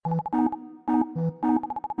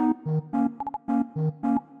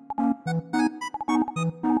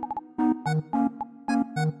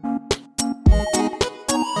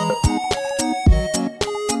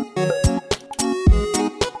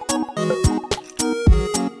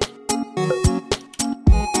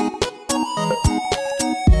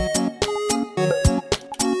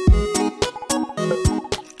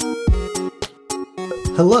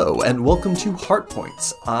Hello, and welcome to Heart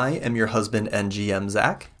Points. I am your husband and GM,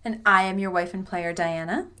 Zach. And I am your wife and player,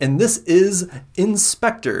 Diana. And this is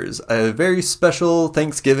Inspectors, a very special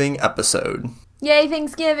Thanksgiving episode. Yay,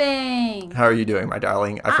 Thanksgiving! How are you doing, my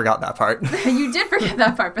darling? I forgot that part. You did forget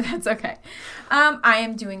that part, but that's okay. I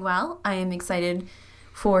am doing well. I am excited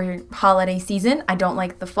for holiday season. I don't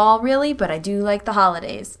like the fall, really, but I do like the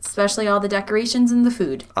holidays, especially all the decorations and the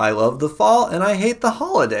food. I love the fall, and I hate the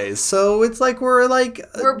holidays, so it's like we're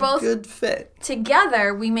both good fit.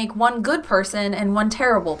 Together, we make one good person and one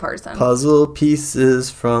terrible person. Puzzle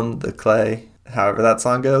pieces from the clay. However that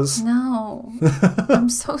song goes. No. I'm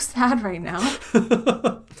so sad right now.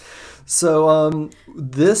 So,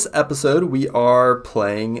 this episode, we are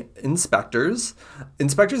playing Inspectors.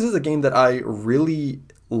 Inspectors is a game that I really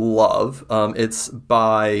love. It's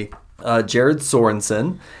by Jared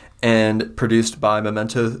Sorensen and produced by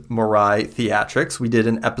Memento Mori Theatrics. We did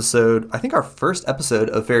an episode, I think our first episode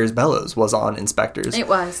of Ferris Bellows was on Inspectors. It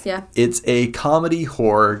was, yeah. It's a comedy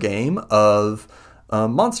horror game of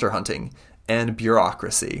monster hunting and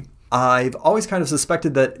bureaucracy. I've always kind of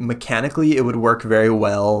suspected that mechanically it would work very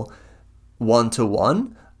well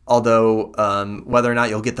one-to-one, although whether or not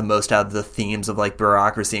you'll get the most out of the themes of like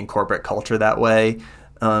bureaucracy and corporate culture that way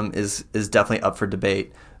is definitely up for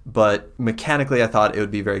debate. But mechanically I thought it would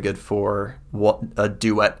be very good for a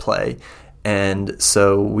duet play, and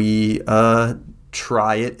so we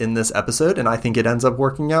try it in this episode, and I think it ends up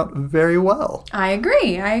working out very well. I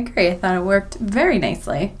agree. I thought it worked very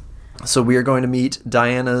nicely. So we are going to meet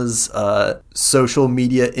Diana's social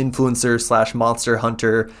media influencer / monster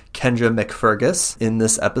hunter, Kendra McFergus, in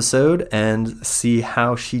this episode and see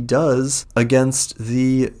how she does against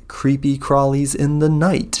the creepy crawlies in the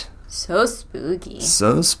night. So spooky.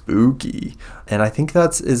 So spooky. And I think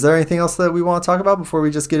is there anything else that we want to talk about before we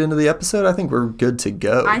just get into the episode? I think we're good to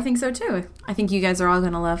go. I think so too. I think you guys are all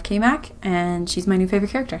going to love K-Mac, and she's my new favorite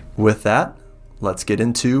character. With that, let's get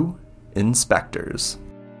into Inspectors.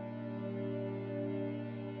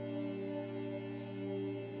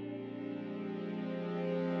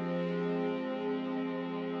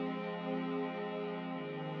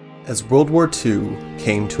 As World War II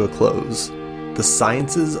came to a close, the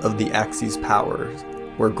sciences of the Axis powers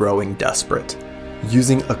were growing desperate.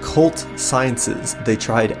 Using occult sciences, they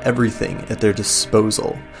tried everything at their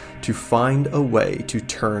disposal to find a way to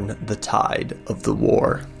turn the tide of the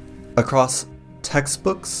war. Across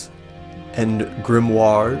textbooks and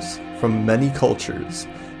grimoires from many cultures,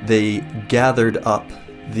 they gathered up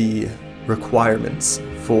the requirements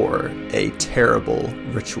for a terrible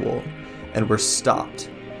ritual and were stopped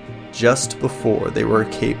just before they were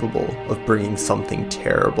capable of bringing something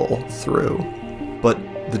terrible through. But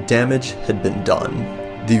the damage had been done.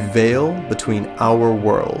 The veil between our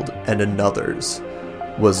world and another's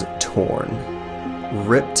was torn,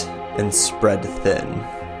 ripped, and spread thin.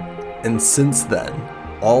 And since then,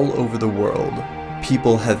 all over the world,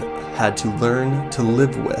 people have had to learn to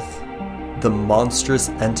live with the monstrous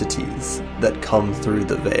entities that come through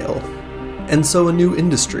the veil. And so a new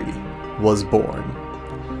industry was born,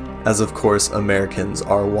 as of course Americans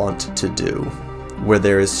are wont to do. Where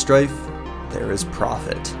there is strife, there is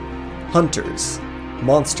profit. Hunters,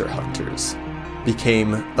 monster hunters,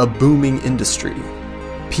 became a booming industry.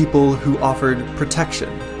 People who offered protection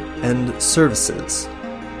and services.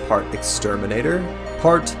 Part exterminator,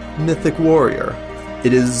 part mythic warrior.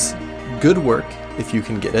 It is good work if you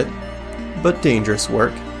can get it, but dangerous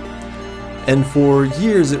work. And for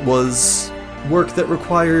years it was work that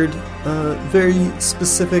required very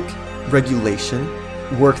specific regulation,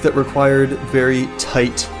 work that required very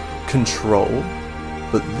tight control.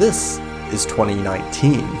 But this is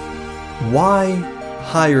 2019. Why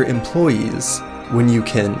hire employees when you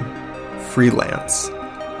can freelance?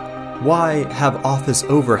 Why have office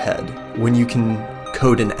overhead when you can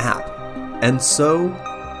code an app? And so,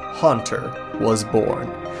 Haunter was born.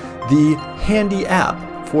 The handy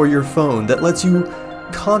app for your phone that lets you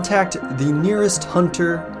contact the nearest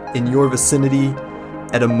hunter in your vicinity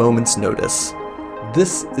at a moment's notice.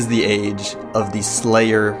 This is the age of the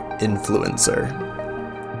Slayer influencer.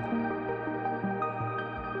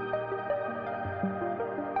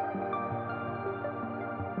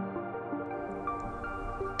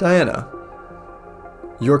 Diana,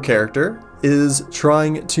 your character is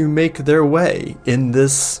trying to make their way in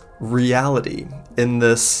this reality, in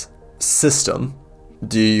this system.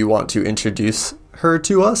 Do you want to introduce her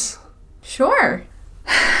to us? Sure.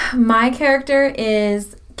 My character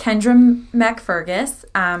is Kendra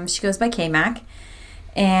McFergus. She goes by K-Mac,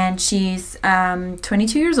 and she's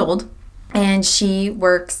 22 years old, and she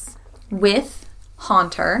works with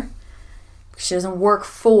Haunter She doesn't work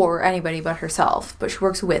for anybody but herself, but she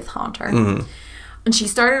works with Haunter. And she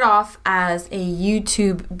started off as a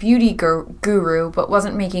YouTube beauty guru, but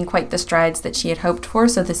wasn't making quite the strides that she had hoped for.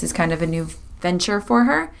 So this is kind of a new venture for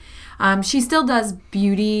her. She still does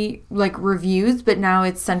beauty like reviews, but now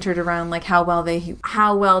it's centered around like how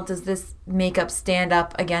well does this makeup stand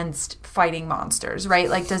up against fighting monsters, right?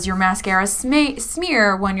 Like, does your mascara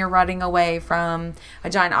smear when you're running away from a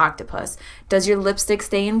giant octopus? Does your lipstick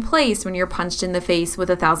stay in place when you're punched in the face with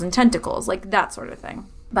 1,000 tentacles? Like that sort of thing.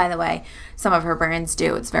 By the way, some of her brands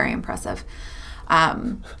do. It's very impressive.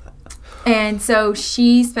 And so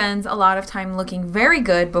she spends a lot of time looking very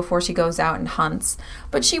good before she goes out and hunts.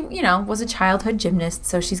 But she, was a childhood gymnast,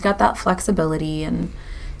 so she's got that flexibility. And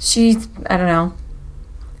she's, I don't know,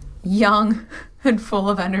 young and full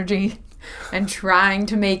of energy and trying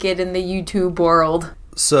to make it in the YouTube world.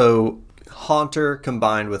 So Haunter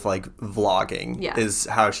combined with like vlogging Yes. is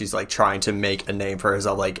how she's like trying to make a name for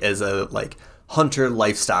herself, like as a like hunter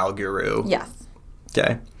lifestyle guru. Yes.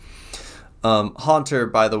 Okay. Haunter,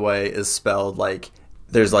 by the way, is spelled like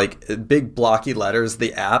there's like big blocky letters.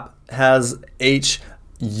 The app has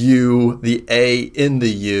H-U, the A in the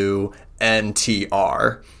U,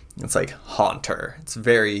 N-T-R. It's like Haunter. It's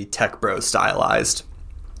very tech bro stylized.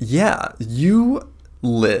 Yeah, you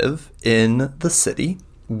live in the city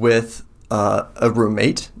with a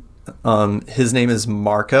roommate. His name is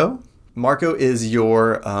Marco. Marco is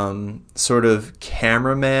your sort of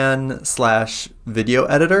cameraman / video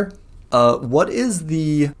editor. What is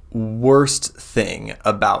the worst thing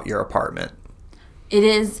about your apartment? It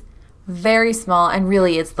is very small, and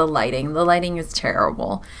really it's the lighting. The lighting is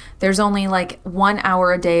terrible. There's only like 1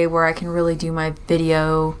 hour a day where I can really do my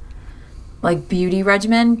video like beauty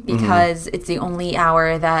regimen because it's the only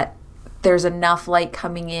hour that there's enough light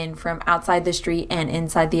coming in from outside the street and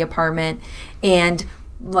inside the apartment, and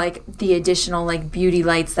like the additional like beauty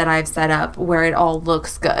lights that I've set up where it all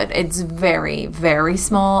looks good. It's very, very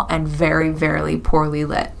small and very, very poorly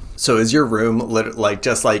lit. So is your room like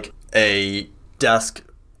just like a desk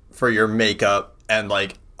for your makeup and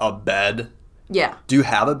like a bed? Yeah. Do you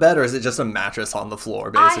have a bed, or is it just a mattress on the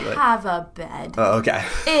floor, basically? I have a bed. Oh, okay.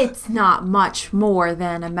 It's not much more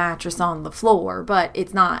than a mattress on the floor, but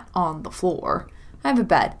it's not on the floor. I have a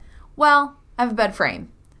bed. Well, I have a bed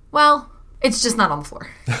frame. Well, it's just not on the floor.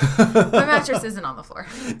 My mattress isn't on the floor.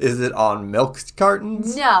 Is it on milk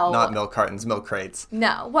cartons? No. Not milk cartons, milk crates.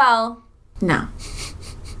 No. Well, no.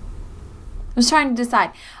 I was trying to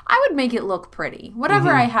decide. I would make it look pretty.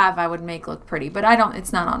 Whatever I have, I would make look pretty. But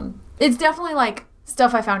it's not on. It's definitely like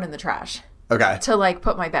stuff I found in the trash Okay. to like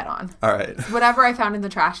put my bed on. All right. Whatever I found in the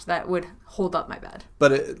trash that would hold up my bed.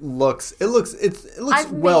 But it looks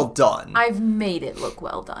well done. I've made it look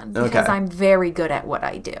well done because Okay. I'm very good at what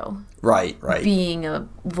I do. Right. Being a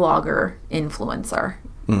vlogger, influencer,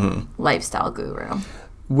 lifestyle guru.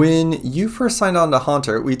 When you first signed on to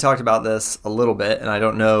Haunter, we talked about this a little bit, and I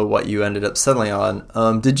don't know what you ended up settling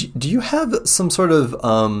on. Do you have some sort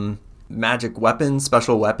of magic weapon,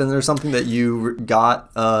 special weapon, or something that you got?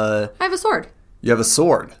 I have a sword. You have a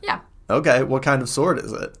sword. Yeah. Okay. What kind of sword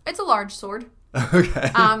is it? It's a large sword.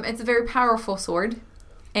 Okay. It's a very powerful sword,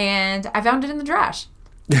 and I found it in the trash.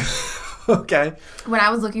 Okay. When I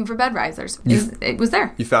was looking for bed risers. It was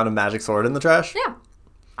there. You found a magic sword in the trash? Yeah.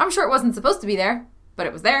 I'm sure it wasn't supposed to be there, but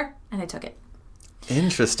it was there, and I took it.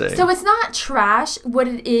 Interesting. So it's not trash. What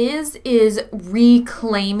it is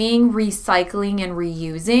reclaiming, recycling, and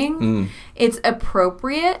reusing. It's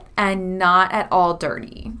appropriate and not at all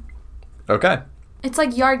dirty. Okay. It's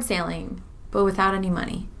like yard sailing, but without any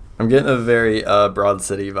money. I'm getting a very Broad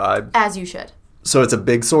City vibe. As you should. So it's a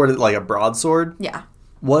big sword, like a broadsword? Yeah.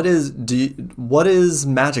 What is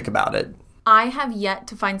magic about it? I have yet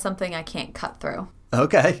to find something I can't cut through.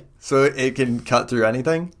 Okay. So it can cut through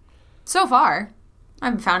anything? So far, I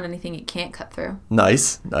haven't found anything it can't cut through.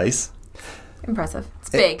 Nice. Impressive.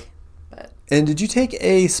 It's big. But And did you take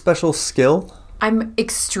a special skill? I'm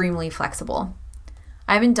extremely flexible.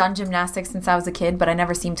 I haven't done gymnastics since I was a kid, but I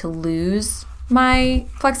never seem to lose my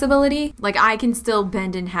flexibility. Like, I can still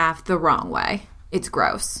bend in half the wrong way. It's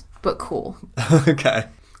gross, but cool. Okay.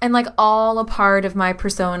 And, like, all a part of my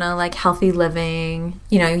persona, like healthy living.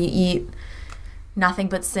 You know, you eat nothing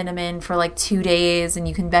but cinnamon for like 2 days and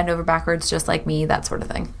you can bend over backwards just like me, that sort of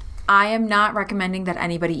thing. I am not recommending that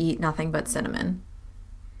anybody eat nothing but cinnamon.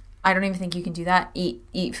 I don't even think you can do that.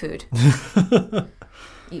 Eat food.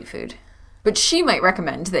 Eat food. But she might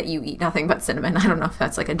recommend that you eat nothing but cinnamon. I don't know if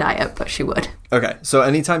that's like a diet, but she would. Okay. So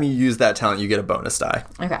anytime you use that talent, you get a bonus die.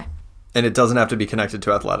 Okay. And it doesn't have to be connected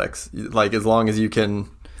to athletics. Like, as long as you can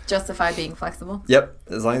Justify being flexible. Yep.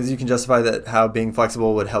 As long as you can justify that how being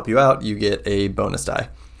flexible would help you out, you get a bonus die.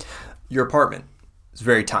 Your apartment is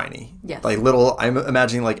very tiny. Yes. Like little, I'm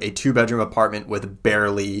imagining like a 2-bedroom apartment with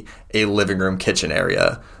barely a living room kitchen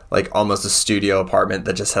area. Like almost a studio apartment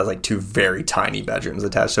that just has like 2 very tiny bedrooms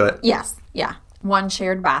attached to it. Yes. Yeah. 1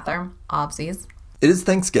 shared bathroom. Obsies. It is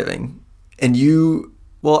Thanksgiving. And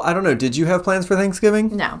well, I don't know. Did you have plans for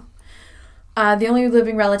Thanksgiving? No. The only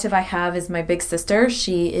living relative I have is my big sister.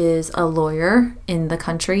 She is a lawyer in the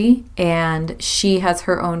country, and she has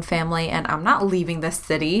her own family, and I'm not leaving this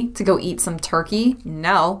city to go eat some turkey.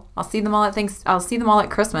 No. I'll see them all at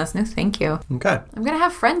Christmas. No, thank you. Okay. I'm going to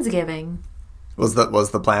have Friendsgiving. Was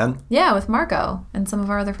the plan? Yeah, with Marco and some of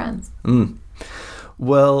our other friends.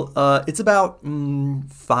 Well, it's about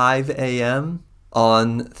 5 a.m.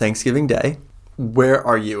 on Thanksgiving Day. Where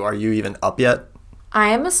are you? Are you even up yet? I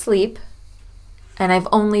am asleep, and I've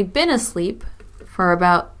only been asleep for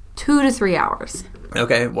about 2 to 3 hours.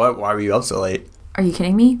 Okay. Why were you up so late? Are you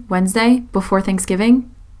kidding me? Wednesday, before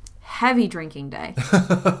Thanksgiving? Heavy drinking day.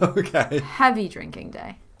 Okay. Heavy drinking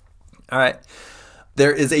day. All right.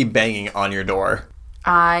 There is a banging on your door.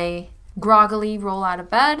 I groggily roll out of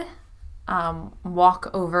bed, walk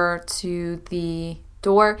over to the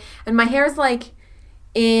door, and my hair's like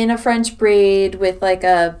in a French braid with like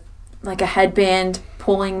a headband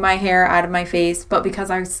pulling my hair out of my face. But because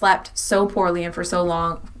I slept so poorly and for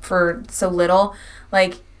so little,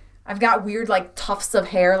 like I've got weird like tufts of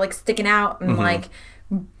hair like sticking out and like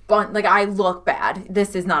I look bad.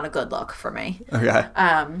 This is not a good look for me. Okay.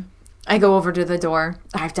 I go over to the door.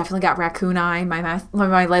 I've definitely got raccoon eye.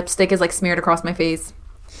 My lipstick is like smeared across my face.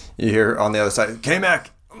 You hear on the other side, K-Mac,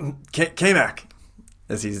 K-Mac,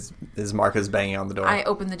 as Marco's banging on the door. I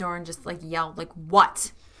open the door and just like yell, like,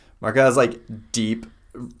 what? Marco has like deep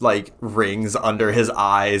like rings under his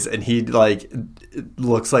eyes, and he like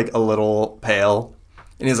looks like a little pale,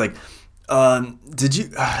 and he's like, did you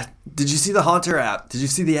see the Haunter app? Did you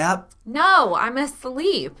see the app? No, I'm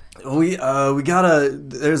asleep. We gotta.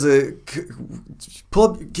 There's a pull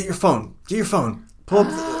up. Get your phone. Pull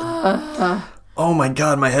up. Oh my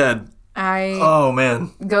god, my head. Oh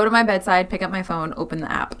man. Go to my bedside, pick up my phone, open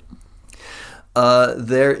the app.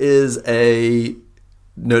 There is a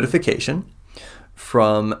notification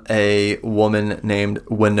from a woman named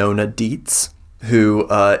Winona Dietz, who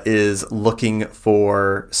is looking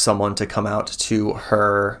for someone to come out to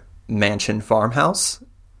her mansion farmhouse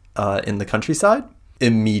in the countryside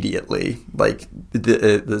immediately. Like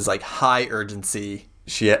there's like high urgency.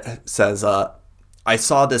 She says, I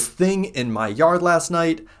saw this thing in my yard last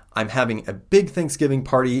night. I'm having a big Thanksgiving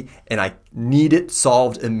party and I need it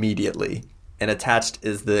solved immediately. And attached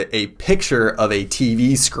is a picture of a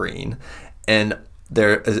TV screen, and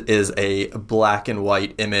there is a black and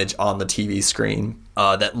white image on the TV screen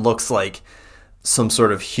that looks like some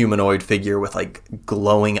sort of humanoid figure with like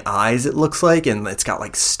glowing eyes, it looks like, and it's got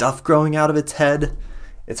like stuff growing out of its head.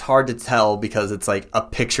 It's hard to tell because it's like a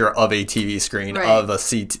picture of a TV screen of a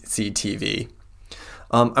CTV.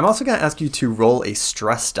 I'm also going to ask you to roll a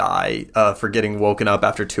stress die for getting woken up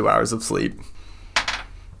after 2 hours of sleep.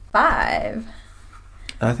 5.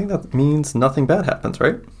 I think that means nothing bad happens,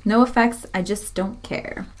 right? No effects. I just don't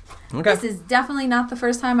care. Okay. This is definitely not the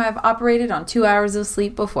first time I've operated on 2 hours of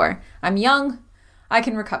sleep before. I'm young. I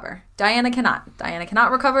can recover. Diana cannot. Diana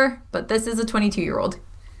cannot recover, but this is a 22-year-old.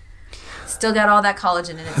 Still got all that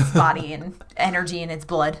collagen in its body and energy in its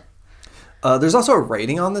blood. There's also a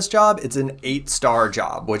rating on this job. It's an 8-star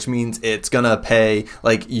job, which means it's going to pay,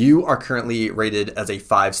 like, you are currently rated as a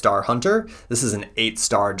 5-star hunter. This is an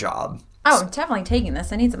 8-star job. Oh, I'm definitely taking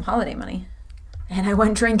this. I need some holiday money. And I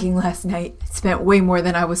went drinking last night. Spent way more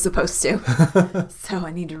than I was supposed to. So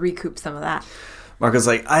I need to recoup some of that. Marco's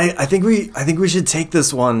like, I think we should take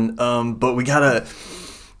this one, but we gotta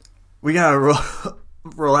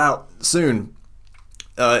roll out soon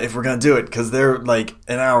if we're gonna do it, because they're like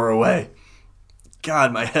an hour away.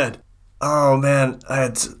 God, my head. Oh man,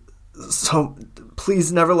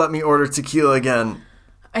 please never let me order tequila again.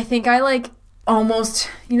 I think I like almost,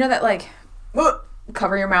 you know that like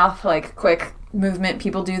cover your mouth like quick movement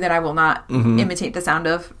people do that I will not imitate the sound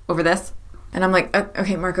of over this. And I'm like,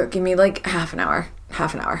 okay, Marco, give me like half an hour.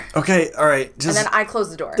 Okay, all right. And then I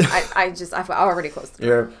close the door. I've already closed the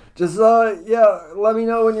door. Just let me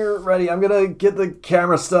know when you're ready. I'm gonna get the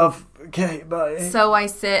camera stuff. Okay, bye. So I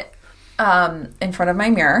sit in front of my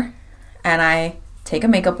mirror and I take a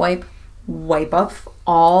makeup wipe off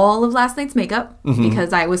all of last night's makeup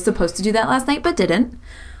because I was supposed to do that last night but didn't.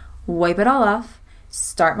 Wipe it all off,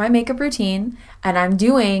 start my makeup routine, and I'm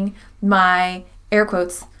doing my, air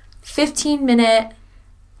quotes, 15-minute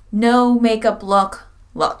no makeup look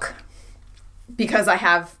look because I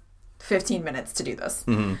have 15 minutes to do this.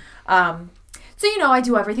 So, I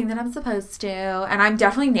do everything that I'm supposed to, and I'm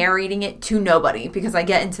definitely narrating it to nobody because I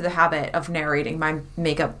get into the habit of narrating my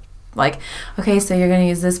makeup. Like, okay, so you're going to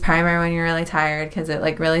use this primer when you're really tired because it,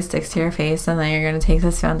 like, really sticks to your face, and then you're going to take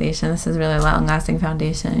this foundation. This is really long-lasting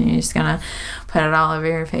foundation, and you're just going to put it all over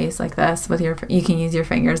your face like this with you can use your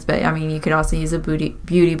fingers, but, I mean, you could also use a beauty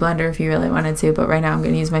blender if you really wanted to, but right now I'm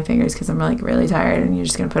going to use my fingers because I'm, like, really tired, and you're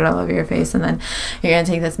just going to put it all over your face, and then you're going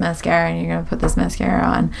to take this mascara, and you're going to put this mascara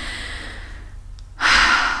on.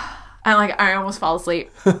 And, like, I almost fall asleep.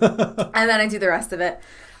 And then I do the rest of it.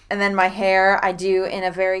 And then my hair, I do in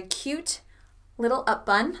a very cute little up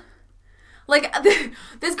bun. Like,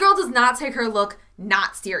 this girl does not take her look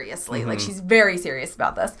not seriously. Like, she's very serious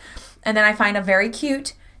about this. And then I find a very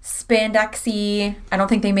cute spandexy, I don't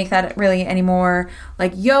think they make that really anymore,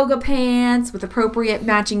 like yoga pants with appropriate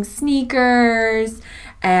matching sneakers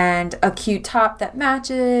and a cute top that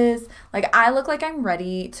matches. Like, I look like I'm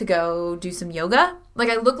ready to go do some yoga. Like,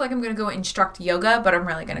 I look like I'm going to go instruct yoga, but I'm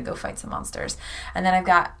really going to go fight some monsters. And then I've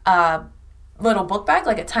got a little book bag,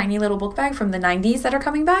 like a tiny little book bag from the 90s that are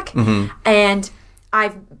coming back. And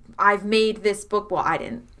I've made this book, well, I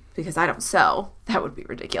didn't, because I don't sew. That would be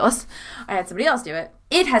ridiculous. I had somebody else do it.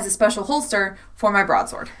 It has a special holster for my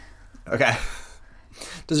broadsword. Okay.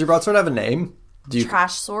 Does your broadsword have a name?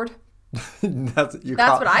 Trash sword. That's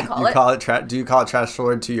what I call it. Do you call it trash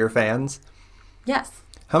sword to your fans? Yes.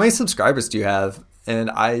 How many subscribers do you have?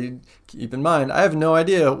 And I keep in mind, I have no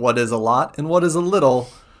idea what is a lot and what is a little.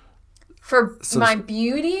 For my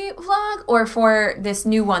beauty vlog or for this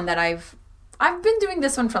new one that I've been doing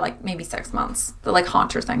this one for like maybe 6 months. The like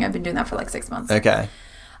Haunter thing. I've been doing that for like 6 months. Okay.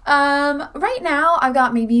 Right now I've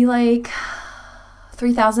got maybe like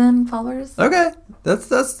 3,000 followers. Okay. That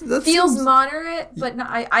feels seems moderate, but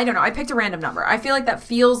not, I don't know. I picked a random number. I feel like that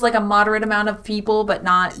feels like a moderate amount of people, but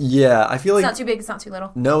not. Yeah, I feel like it's not too big. It's not too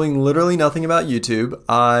little. Knowing literally nothing about YouTube,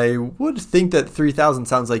 I would think that 3,000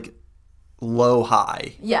 sounds like low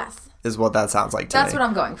high. Yes. Is what that sounds like to me. That's what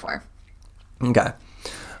I'm going for. Okay.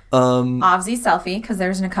 Obviously selfie, because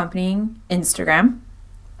there's an accompanying Instagram,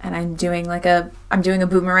 and I'm doing a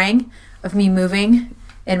boomerang of me moving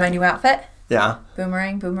in my new outfit. Yeah.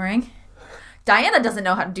 Boomerang. Diana doesn't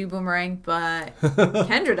know how to do boomerang, but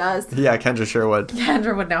Kendra does. Yeah, Kendra sure would.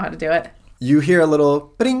 Kendra would know how to do it. You hear a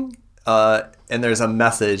little bing, and there's a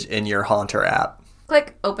message in your Haunter app.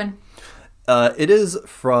 Click, open. It is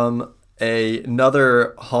from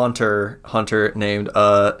another hunter named,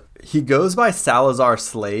 he goes by Salazar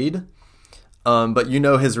Slade, but you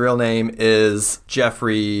know his real name is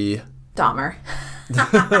Jeffrey... Dahmer.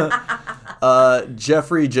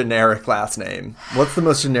 Jeffrey generic last name. What's the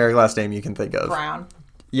most generic last name you can think of? Brown.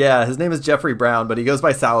 Yeah, his name is Jeffrey Brown, but he goes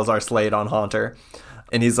by Salazar Slade on Haunter.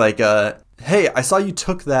 And he's like, hey, I saw you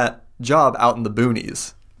took that job out in the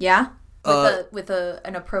boonies. Yeah? With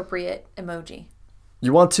an appropriate emoji.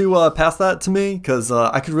 You want to pass that to me? Because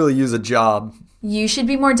I could really use a job. You should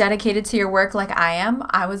be more dedicated to your work like I am.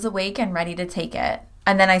 I was awake and ready to take it.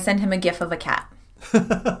 And then I sent him a gif of a cat.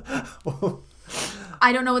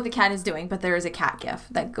 I don't know what the cat is doing, but there is a cat gif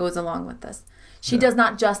that goes along with this. She does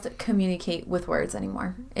not just communicate with words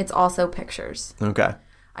anymore. It's also pictures. Okay.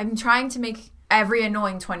 I'm trying to make every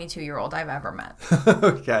annoying 22-year-old I've ever met.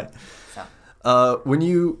 Okay. So. When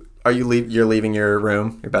you're leaving your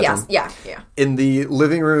room, your bedroom? Yes. Yeah. In the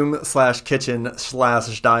living room / kitchen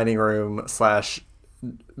 / dining room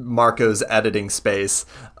 / Marco's editing space,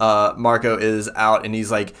 Marco is out and he's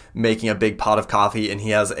like making a big pot of coffee and he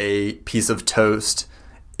has a piece of toast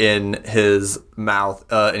in his mouth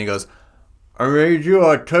and he goes, I made you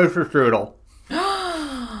a toaster strudel.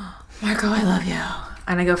 Marco, I love you.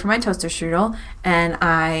 And I go for my toaster strudel and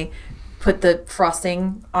I put the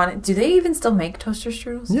frosting on it. Do they even still make toaster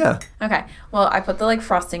strudels? Yeah. Okay. Well, I put the like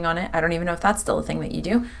frosting on it. I don't even know if that's still a thing that you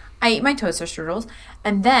do. I eat my toaster strudels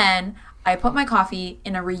and then I put my coffee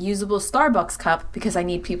in a reusable Starbucks cup because I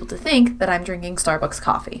need people to think that I'm drinking Starbucks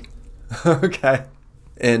coffee. Okay.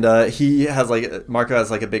 And Marco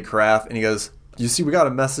has like a big carafe and he goes, you see, we got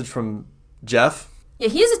a message from Jeff. Yeah,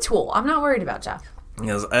 he is a tool. I'm not worried about Jeff. He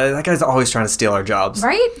goes, that guy's always trying to steal our jobs.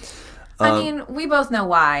 Right? I mean, we both know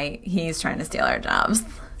why he's trying to steal our jobs.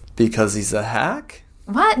 Because he's a hack?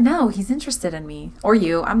 What? No, he's interested in me. Or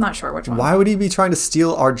you. I'm not sure which one. Why would he be trying to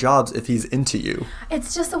steal our jobs if he's into you?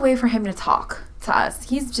 It's just a way for him to talk to us.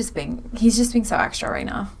 He's just being so extra right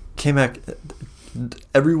now. K-Mac,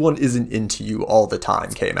 everyone isn't into you all the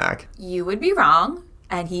time, K-Mac. You would be wrong,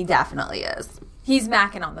 and he definitely is. He's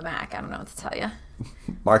macking on the Mac. I don't know what to tell you.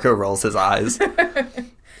 Marco rolls his eyes.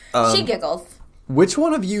 She giggles. Which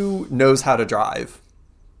one of you knows how to drive?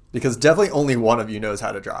 Because definitely only one of you knows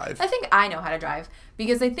how to drive. I think I know how to drive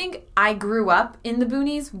because I think I grew up in the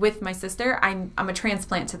boonies with my sister. I'm a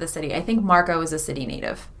transplant to the city. I think Marco is a city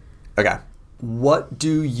native. Okay. What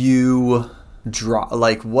do you drive?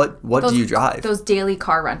 Like, what do you drive? Those daily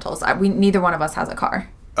car rentals. Neither one of us has a car.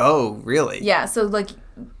 Oh, really? Yeah, so like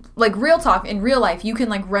real talk, in real life, you can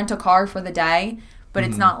like rent a car for the day, but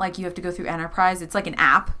it's not like you have to go through Enterprise. It's like an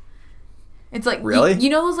app. It's like, really? You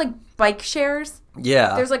know those like bike shares?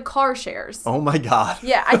 Yeah. There's like car shares. Oh my God.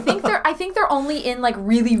 Yeah, I think they're only in like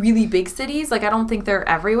really, really big cities. Like I don't think they're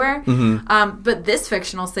everywhere. But this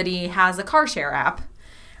fictional city has a car share app.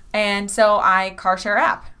 And so I car share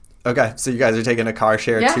app. Okay, so you guys are taking a car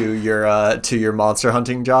share to your monster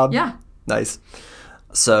hunting job? Yeah. Nice.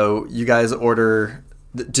 So you guys order.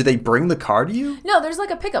 Do they bring the car to you? No, there's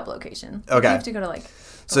like a pickup location. Okay. You have to go to like.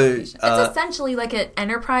 So it's essentially like an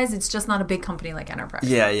Enterprise. It's just not a big company like Enterprise.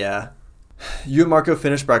 Yeah. You and Marco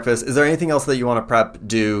finish breakfast. Is there anything else that you want to prep,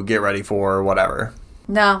 do, get ready for, whatever?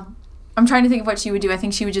 No. I'm trying to think of what she would do. I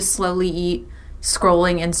think she would just slowly eat,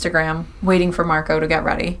 scrolling Instagram, waiting for Marco to get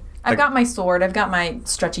ready. I've got my sword. I've got my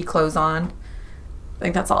stretchy clothes on. I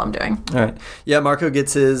think that's all I'm doing. All right. Yeah, Marco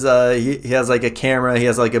gets his, he has like a camera. He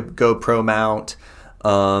has like a GoPro mount.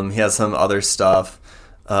 He has some other stuff.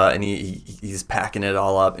 And he's packing it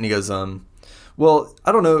all up. And he goes, well,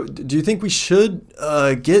 I don't know. Do you think we should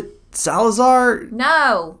get Salazar?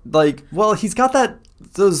 No. Like, well, he's got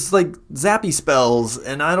those like zappy spells.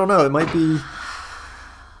 And I don't know. It might be...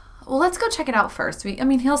 Well, let's go check it out first.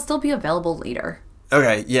 He'll still be available later.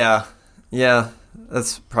 Okay, yeah.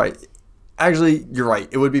 That's probably... Actually, you're right.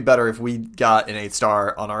 It would be better if we got an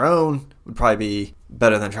 8-star on our own. Would probably be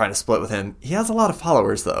better than trying to split with him. He has a lot of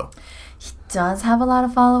followers, though. He does have a lot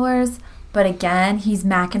of followers, but again, he's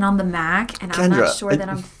macking on the Mac, and I'm not sure that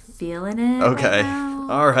I'm feeling it. Okay. Right now.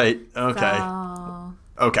 All right. Okay. So...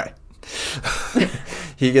 Okay.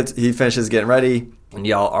 He finishes getting ready, and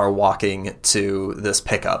y'all are walking to this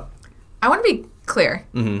pickup. I want to be clear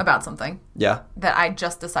about something. Yeah. That I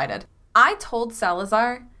just decided. I told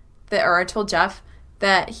Salazar I told Jeff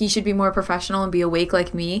that he should be more professional and be awake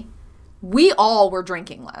like me. We all were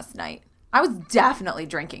drinking last night. I was definitely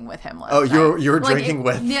drinking with him last night. Oh, you were drinking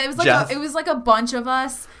with Yeah, it was like Jeff? it was like a bunch of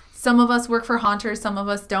us. Some of us work for Haunters, some of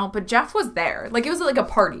us don't, but Jeff was there. Like, it was like a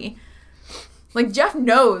party. Like, Jeff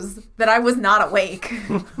knows that I was not awake.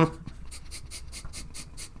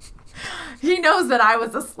 He knows that I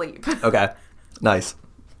was asleep. Okay. Nice.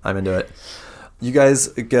 I'm into it. You guys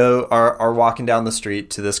are walking down the street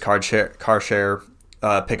to this car share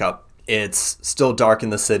pickup. It's still dark in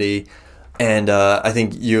the city, and I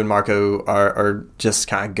think you and Marco are just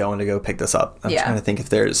kind of going to go pick this up. I'm trying to think if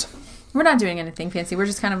there's... We're not doing anything fancy. We're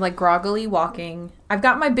just kind of like groggily walking. I've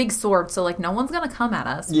got my big sword, so like no one's going to come at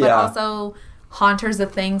us. Yeah. But also, Haunter's a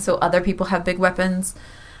thing, so other people have big weapons.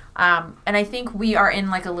 And I think we are in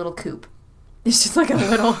like a little coop. It's just like a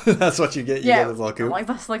little... That's what you get? You get this little coop? Like,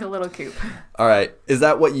 that's like a little coop. All right. Is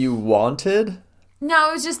that what you wanted? No,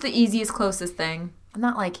 it was just the easiest, closest thing. I'm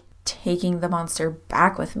not like taking the monster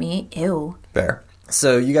back with me. Ew. Fair.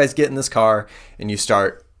 So you guys get in this car and you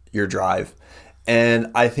start your drive.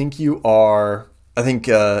 And I think you're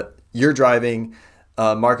driving.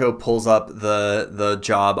 Marco pulls up the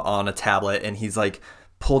job on a tablet and he's like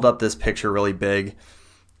pulled up this picture really big.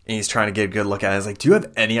 And he's trying to get a good look at it. He's like, do you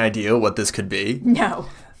have any idea what this could be? No.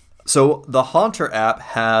 So the Haunter app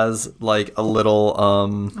has like a little... oh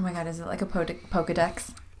my God, is it like a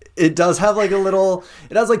Pokedex? It does have like a little...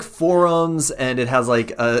 It has like forums and it has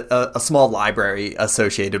like a small library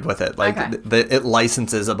associated with it. Like it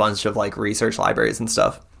licenses a bunch of like research libraries and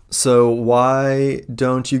stuff. So why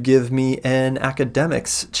don't you give me an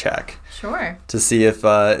academics check? Sure. To see if,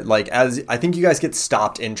 as I think you guys get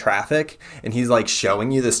stopped in traffic, and he's like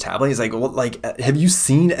showing you this tablet. He's like, "Well, like, have you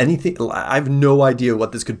seen anything? I have no idea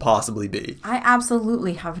what this could possibly be." I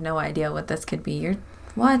absolutely have no idea what this could be.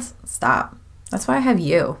 What? Stop. That's why I have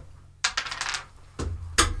you.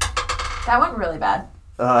 That went really bad.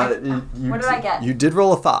 What did I get? You did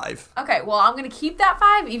roll a 5. Okay, well, I'm going to keep that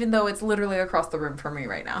 5, even though it's literally across the room from me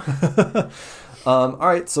right now. All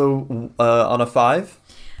right, so on a 5?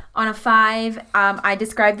 On a 5, I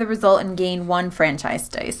describe the result and gain 1 franchise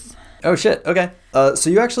dice. Oh, shit. Okay.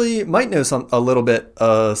 So you actually might know a little bit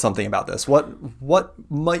something about this. What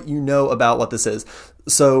might you know about what this is?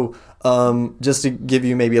 So just to give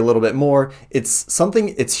you maybe a little bit more,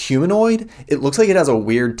 it's humanoid. It looks like it has a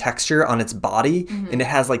weird texture on its body, and it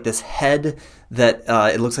has like this head that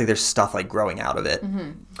it looks like there's stuff like growing out of it.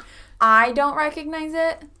 I don't recognize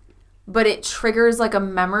it, but it triggers like a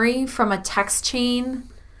memory from a text chain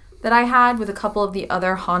that I had with a couple of the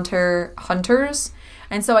other hunters.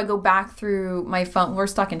 And so I go back through my phone. We're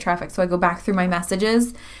stuck in traffic. So I go back through my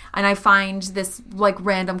messages and I find this like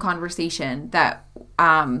random conversation that,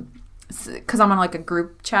 because I'm on like a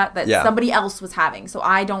group chat that somebody else was having. So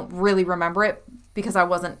I don't really remember it because I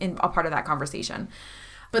wasn't in a part of that conversation.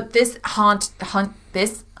 But this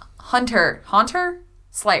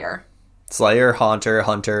Slayer.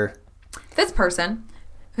 This person,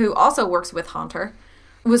 who also works with Haunter,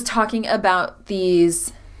 was talking about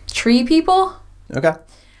these tree people. Okay.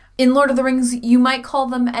 In Lord of the Rings, you might call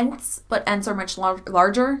them Ents, but Ents are much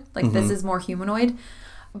larger. Like, this is more humanoid.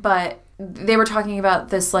 But they were talking about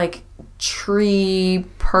this, like, tree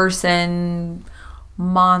person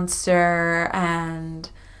monster, and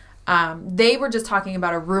they were just talking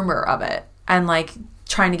about a rumor of it and, like,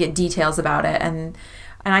 trying to get details about it. And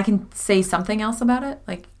I can say something else about it?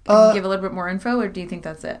 Like, can you give a little bit more info, or do you think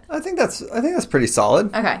that's it? I think that's pretty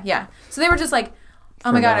solid. Okay, yeah. So they were just like,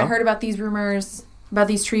 oh my God, I heard about these rumors about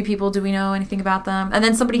these tree people. Do we know anything about them? And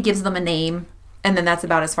then somebody gives them a name, and then that's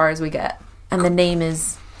about as far as we get. And the name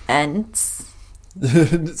is Ents.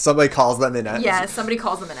 Somebody calls them an Ents? Yeah, somebody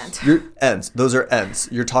calls them an Ent. Ents. Those are Ents.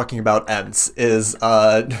 You're talking about Ents. Is,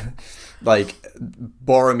 like,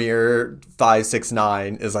 Boromir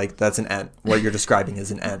 569 is like, that's an Ent. What you're describing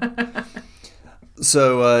is an Ent.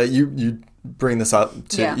 So you bring this up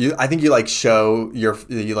to you. I think you like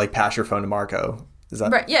you like pass your phone to Marco. Is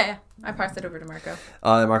that right? Yeah. I passed it over to Marco.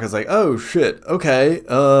 And Marco's like, oh shit, okay.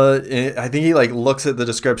 I think he like looks at the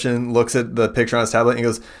description, looks at the picture on his tablet, and he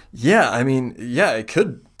goes, yeah. I mean, yeah, it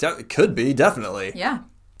could be definitely. Yeah.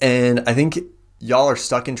 And I think y'all are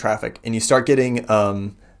stuck in traffic, and you start getting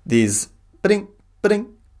these ba-ding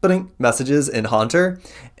messages in Haunter,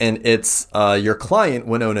 and it's your client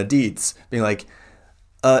Winona Dietz being like,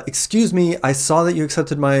 excuse me, I saw that you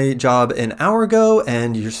accepted my job an hour ago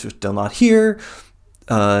and you're still not here.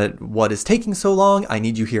 What is taking so long? I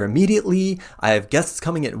need you here immediately. I have guests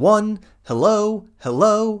coming at 1. Hello.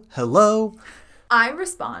 I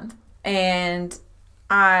respond, and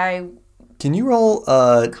I... Can you roll...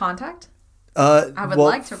 Contact? I would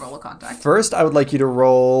like to roll a contact. First, I would like you to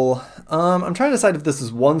roll... I'm trying to decide if this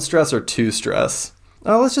is 1 stress or 2 stress.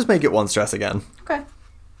 Let's just make it 1 stress again. Okay.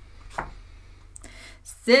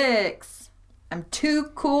 6. I'm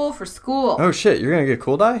too cool for school. Oh shit, you're gonna get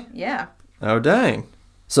cool die? Yeah. Oh dang.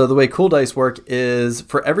 So the way cool dice work is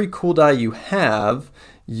for every cool die you have,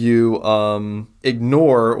 you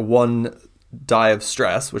ignore 1 die of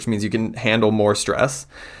stress, which means you can handle more stress.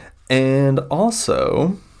 And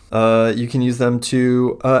also, you can use them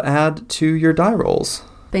to add to your die rolls.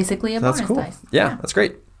 Basically a bonus cool. dice. Yeah, that's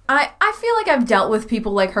great. I feel like I've dealt with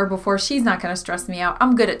people like her before. She's not going to stress me out.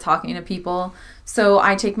 I'm good at talking to people. So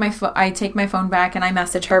I take my phone back and I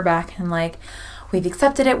message her back and like, we've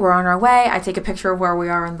accepted it. We're on our way. I take a picture of where we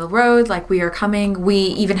are on the road. Like, we are coming. We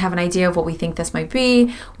even have an idea of what we think this might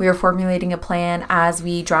be. We are formulating a plan as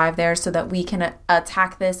we drive there so that we can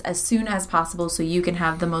attack this as soon as possible so you can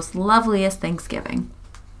have the most loveliest Thanksgiving.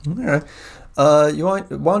 All right. Why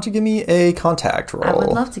don't you give me a contact roll? I would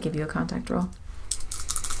love to give you a contact roll.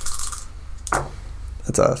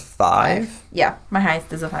 That's a 5? Yeah, my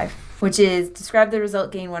highest is a 5, which is describe the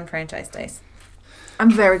result, gain 1 franchise dice.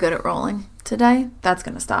 I'm very good at rolling today. That's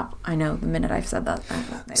going to stop. I know the minute I've said that.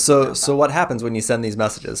 So what happens when you send these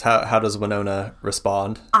messages? How does Winona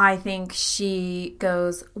respond? I think she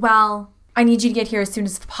goes, well, I need you to get here as soon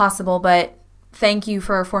as possible, but thank you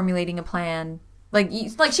for formulating a plan. Like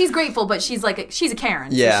she's grateful, but she's a Karen.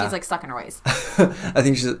 Yeah. So she's like stuck in her ways. I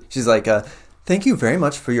think she's like, thank you very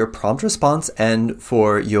much for your prompt response and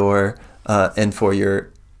for your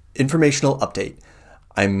informational update.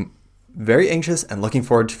 I'm very anxious and looking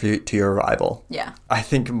forward to your arrival. Yeah. I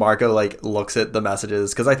think Marco like looks at the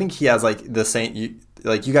messages because I think he has like the same.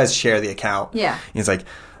 You guys share the account. Yeah. He's like,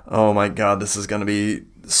 oh my god, this is gonna be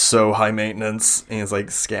so high maintenance. And he's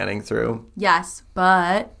like scanning through. Yes,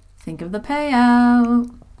 but think of the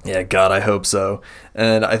payout. Yeah, God, I hope so.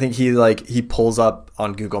 And I think he pulls up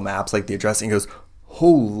on Google Maps like the address and he goes,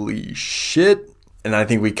 holy shit. And I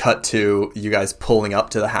think we cut to you guys pulling up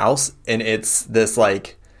to the house, and it's this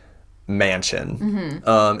like mansion.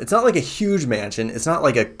 Mm-hmm. It's not like a huge mansion. It's not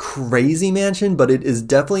like a crazy mansion, but it is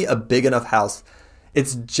definitely a big enough house.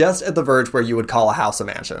 It's just at the verge where you would call a house a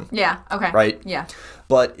mansion. Yeah. Okay. Right? Yeah.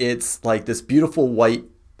 But it's like this beautiful white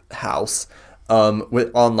house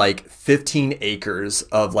on like 15 acres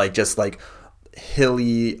of like just like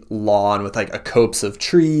hilly lawn with like a copse of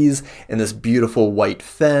trees and this beautiful white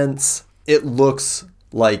fence. It looks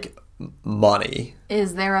like money.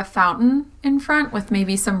 Is there a fountain in front with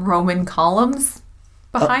maybe some Roman columns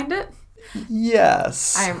behind it?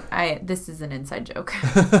 Yes. This is an inside joke.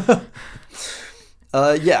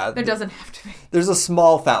 Yeah. There doesn't have to be. There's a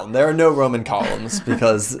small fountain. There are no Roman columns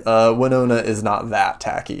because Winona is not that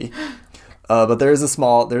tacky. But there's a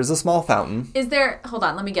small fountain. Is there, hold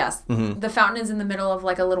on, let me guess. Mm-hmm. The fountain is in the middle of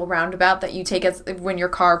like a little roundabout that you take as when your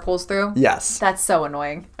car pulls through? Yes. That's so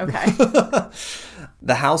annoying. Okay.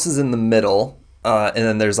 The house is in the middle, and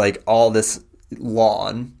then there's like all this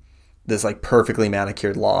lawn, this like perfectly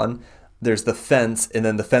manicured lawn. There's the fence, and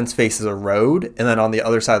then the fence faces a road, and then on the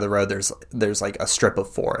other side of the road there's like a strip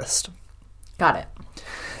of forest. Got it.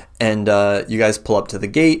 And you guys pull up to the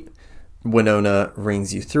gate. Winona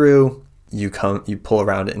rings you through. You pull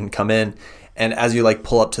around it and come in. And as you like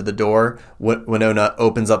pull up to the door, Winona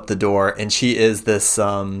opens up the door, and she is this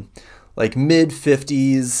like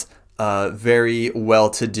mid-50s, very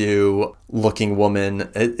well-to-do looking woman.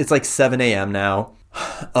 It's like 7 a.m. now.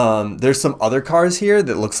 There's some other cars here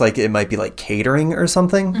that looks like it might be like catering or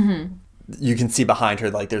something. Mm-hmm. You can see behind her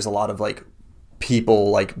like there's a lot of like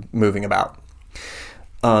people like moving about.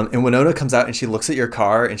 And Winona comes out and she looks at your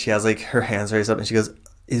car and she has like her hands raised up and she goes,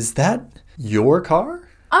 "Is that your car?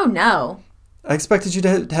 Oh no. I expected you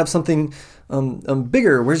to have something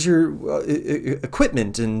bigger. Where's your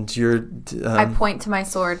equipment and your..." I point to my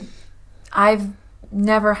sword. I've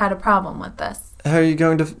never had a problem with this. How are you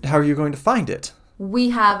going to find it?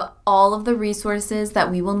 We have all of the resources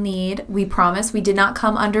that we will need. We promise we did not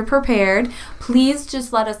come underprepared. Please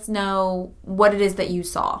just let us know what it is that you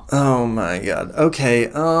saw. Oh my god. Okay.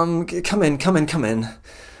 Come in.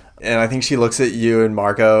 And I think she looks at you and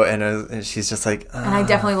Marco, and she's just like... And I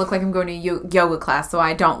definitely look like I'm going to yoga class, so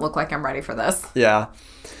I don't look like I'm ready for this. Yeah.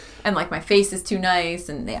 And like my face is too nice,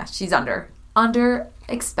 and yeah, she's under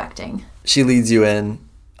expecting. She leads you in.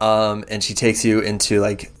 And she takes you into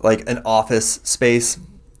like an office space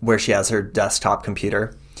where she has her desktop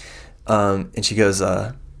computer. And she goes,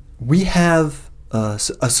 "We have a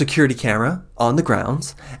security camera on the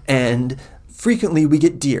grounds, and frequently we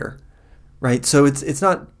get deer, right? So it's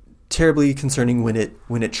not terribly concerning when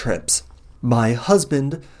it trips. My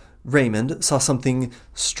husband, Raymond, saw something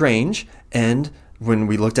strange, and when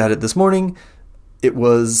we looked at it this morning, it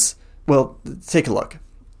was, well, take a look."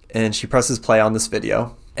 And she presses play on this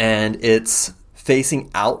video. And it's facing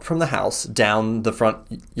out from the house down the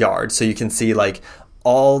front yard. So you can see like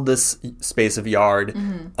all this space of yard,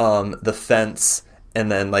 mm-hmm. The fence, and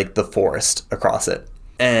then like the forest across it.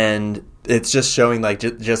 And it's just showing like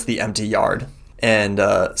just the empty yard. And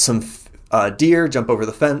some deer jump over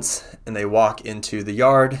the fence and they walk into the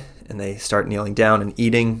yard and they start kneeling down and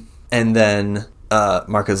eating. And then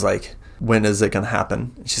Marco's like, "When is it going to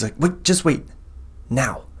happen?" And she's like, "Wait, just wait.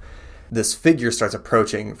 Now." This figure starts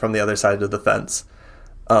approaching from the other side of the fence,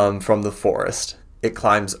 from the forest. It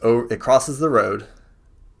crosses the road,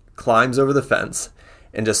 climbs over the fence,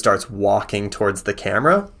 and just starts walking towards the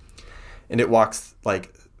camera. And it walks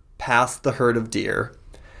like past the herd of deer.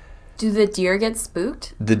 Do the deer get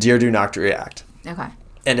spooked? The deer do not react. Okay.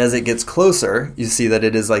 And as it gets closer, you see that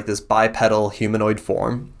it is like this bipedal humanoid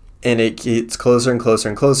form. And it gets closer and closer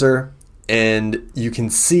and closer. And you can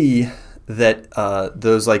see that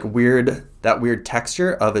those like weird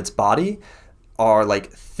texture of its body are like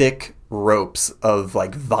thick ropes of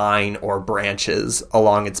like vine or branches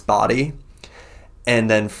along its body. And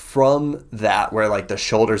then from that, where like the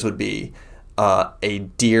shoulders would be, a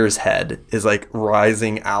deer's head is like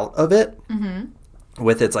rising out of it, mm-hmm.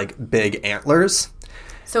 with its like big antlers.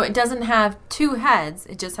 So it doesn't have two heads,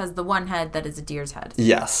 it just has the one head that is a deer's head.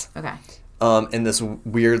 Yes. Okay. And this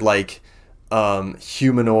weird like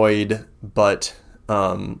humanoid, but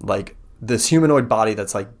like this humanoid body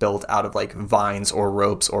that's like built out of like vines or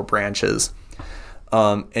ropes or branches.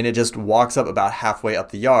 And it just walks up about halfway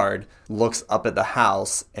up the yard, looks up at the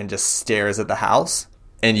house, and just stares at the house.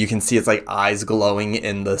 And you can see its like eyes glowing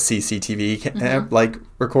in the CCTV mm-hmm. like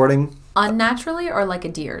recording. Unnaturally or like a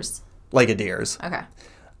deer's? Like a deer's. Okay.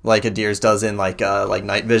 Like a deer's does in like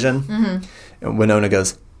night vision. Mm-hmm. And Winona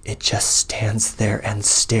goes, "It just stands there and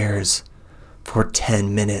stares for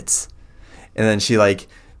 10 minutes. And then she like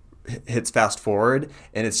hits fast forward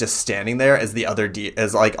and it's just standing there as the other deer,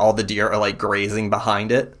 as like all the deer are like grazing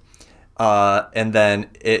behind it. And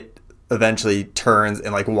then it eventually turns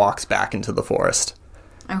and like walks back into the forest.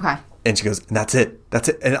 Okay. And she goes, "That's it.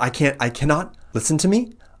 And I cannot listen to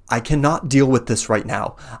me. I cannot deal with this right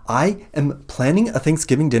now. I am planning a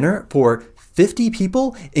Thanksgiving dinner for 50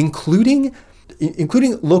 people, including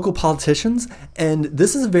local politicians, and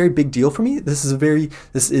this is a very big deal for me.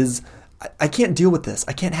 I can't deal with this.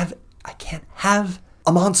 I can't have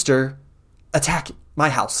a monster attack my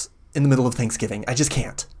house in the middle of Thanksgiving. I just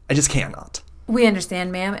cannot." We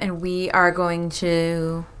understand, ma'am, and we are going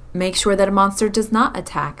to make sure that a monster does not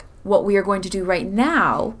attack what we are going to do right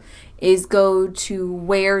now is go to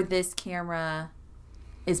where this camera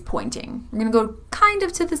is pointing. We're going to go kind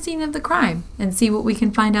of to the scene of the crime and see what we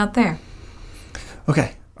can find out there.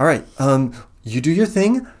 Okay. All right. You do your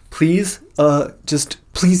thing. Please just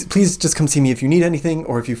come see me if you need anything,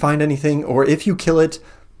 or if you find anything, or if you kill it,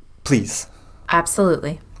 please.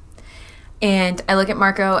 Absolutely. And I look at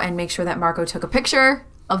Marco and make sure that Marco took a picture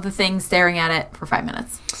of the thing, staring at it for 5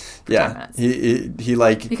 minutes. Yeah. He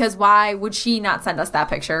like... Because why would she not send us that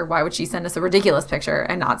picture? Why would she send us a ridiculous picture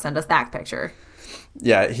and not send us that picture?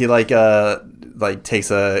 Yeah, he like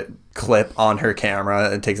takes a clip on her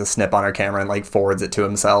camera and takes a snip on her camera and like forwards it to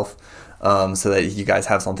himself, so that you guys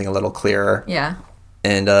have something a little clearer. Yeah.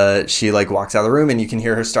 And she like walks out of the room, and you can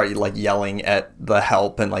hear her start like yelling at the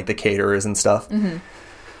help and like the caterers and stuff. Mm-hmm.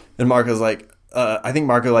 And Marco's like, I think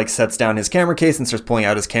Marco like sets down his camera case and starts pulling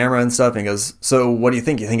out his camera and stuff, and goes, "So what do you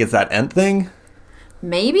think? You think it's that Ent thing?"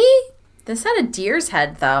 Maybe. This had a deer's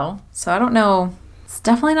head though, so I don't know. It's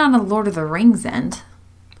definitely not a Lord of the Rings Ent.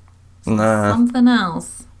 Nah. Something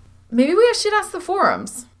else. Maybe we should ask the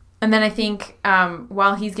forums. And then I think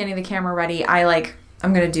while he's getting the camera ready, I'm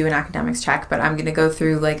going to do an academics check, but I'm going to go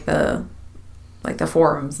through like the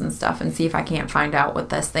forums and stuff and see if I can't find out what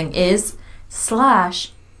this thing is /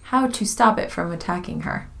 how to stop it from attacking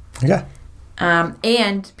her. Okay.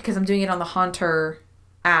 And because I'm doing it on the Haunter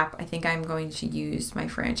app, I think I'm going to use my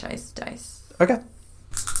franchise dice. Okay.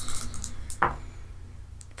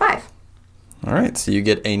 5. All right. So you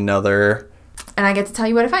get another... And I get to tell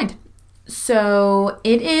you what I find. So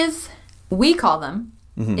it is, we call them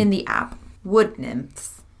in the app, wood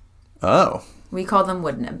nymphs. Oh. We call them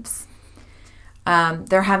wood nymphs.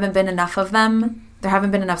 There haven't been enough of them. There haven't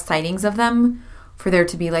been enough sightings of them for there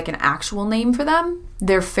to be like an actual name for them.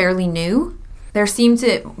 They're fairly new. There seem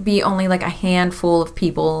to be only like a handful of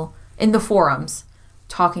people in the forums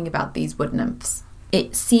talking about these wood nymphs.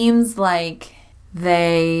 It seems like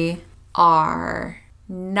they are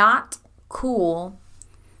not cool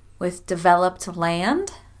with developed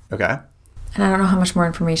land. Okay. And I don't know how much more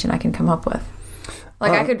information I can come up with.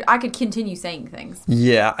 Like I could continue saying things.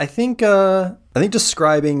 Yeah, I think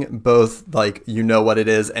describing both like you know what it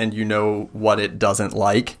is and you know what it doesn't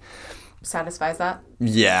like Satisfies that?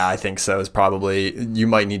 Yeah, I think so. Is probably, you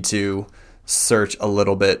might need to search a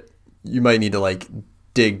little bit. You might need to like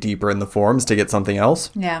dig deeper in the forums to get something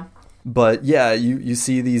else. Yeah. But yeah, you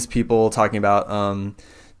see these people talking about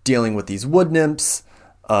dealing with these wood nymphs.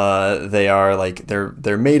 They are like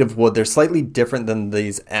they're made of wood. They're slightly different than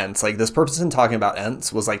these Ents. Like this person talking about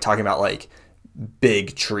Ents was like talking about like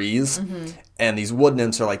big trees, and these wood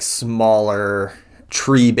nymphs are like smaller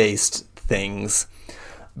tree-based things.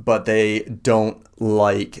 But they bond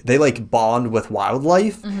with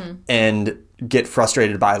wildlife and get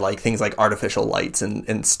frustrated by like things like artificial lights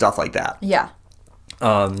and stuff like that. Yeah.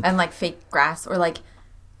 And like fake grass or like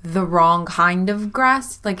the wrong kind of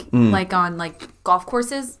grass, like on like golf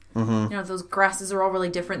courses. You know, those grasses are all really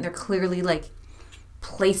different. They're clearly like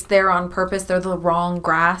placed there on purpose. They're the wrong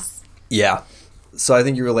grass. Yeah. So I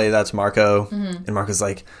think you relay that to Marco, and Marco's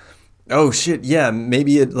like, oh shit, yeah,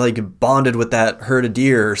 maybe it like bonded with that herd of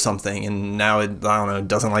deer or something, and now it, I don't know, it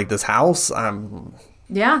doesn't like this house.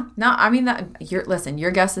 Yeah, no, I mean listen,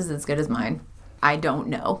 your guess is as good as mine. I don't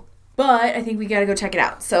know, but I think we gotta go check it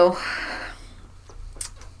out. So,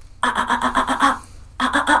 are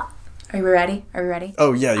we ready? Are we ready?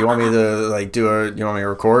 Oh yeah, you want me to like you want me to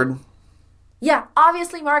record? Yeah,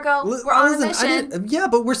 obviously, Marco. We're on a mission. Yeah,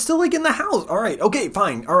 but we're still like in the house. All right, okay,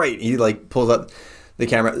 fine. All right, he like pulls up the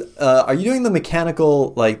camera. Are you doing the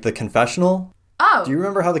mechanical, like the confessional? Oh. Do you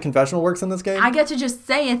remember how the confessional works in this game? I get to just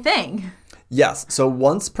say a thing. Yes. So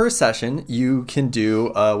once per session, you can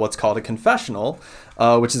do what's called a confessional,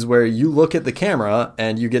 which is where you look at the camera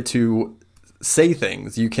and you get to say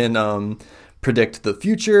things. You can predict the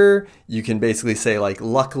future. You can basically say, like,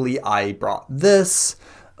 luckily I brought this.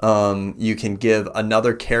 You can give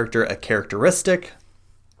another character a characteristic.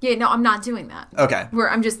 Yeah, no, I'm not doing that. Okay.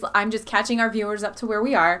 I'm just catching our viewers up to where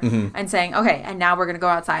we are and saying, okay, and now we're going to go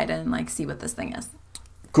outside and like see what this thing is.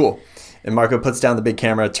 Cool. And Marco puts down the big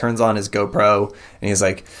camera, turns on his GoPro, and he's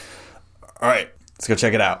like, all right, let's go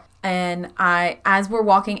check it out. And as we're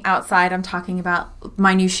walking outside, I'm talking about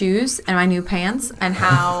my new shoes and my new pants and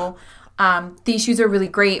how these shoes are really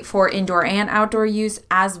great for indoor and outdoor use,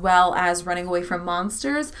 as well as running away from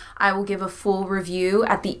monsters. I will give a full review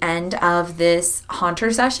at the end of this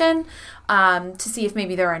Haunter session to see if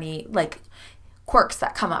maybe there are any like quirks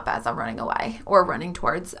that come up as I'm running away or running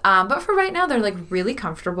towards. But for right now, they're like really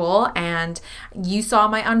comfortable. And you saw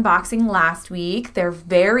my unboxing last week. They're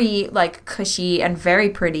very like cushy and very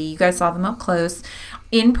pretty. You guys saw them up close.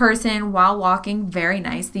 In person while walking, very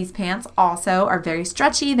nice. These pants also are very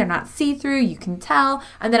stretchy. They're not see-through. You can tell.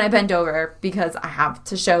 And then I bend over because I have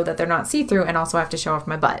to show that they're not see-through and also have to show off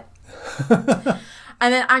my butt.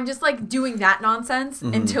 And then I'm just like doing that nonsense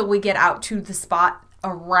until we get out to the spot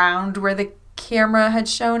around where the camera had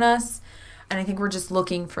shown us. And I think we're just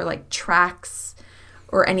looking for like tracks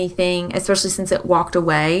or anything, especially since it walked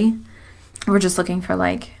away. We're just looking for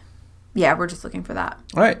like, yeah, we're just looking for that.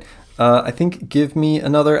 All right. I think give me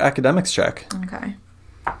another academics check. Okay.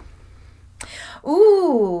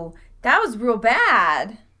 Ooh, that was real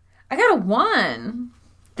bad. I got a 1.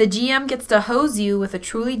 The GM gets to hose you with a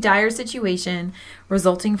truly dire situation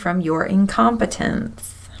resulting from your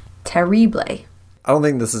incompetence. Terrible. I don't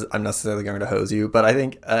think I'm necessarily going to hose you, but I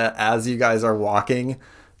think as you guys are walking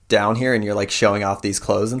down here and you're like showing off these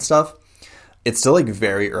clothes and stuff, it's still like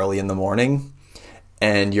very early in the morning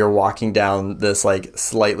and you're walking down this like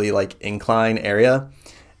slightly like incline area.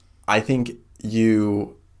 I think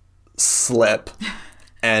you slip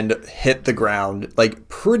and hit the ground like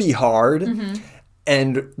pretty hard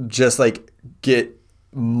and just like get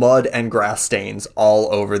mud and grass stains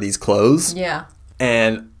all over these clothes. Yeah.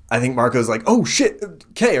 And I think Marco's like, oh shit,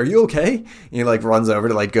 Kay, are you okay? And he like runs over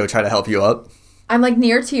to like go try to help you up. I'm like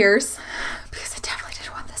near tears because I definitely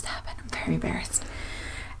didn't want this to happen. I'm very embarrassed.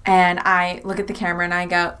 And I look at the camera and I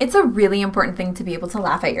go, it's a really important thing to be able to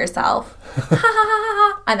laugh at yourself.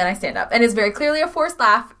 And then I stand up. And it's very clearly a forced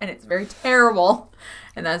laugh and it's very terrible.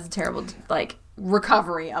 And that's a terrible like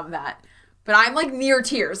recovery of that. But I'm like near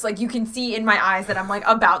tears. Like you can see in my eyes that I'm like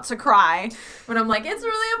about to cry. But I'm like, it's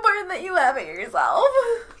really important that you laugh at yourself.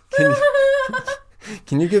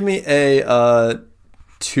 Can you give me a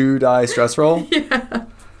 2-die stress roll? Yeah.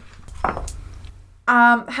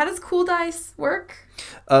 How does cool dice work?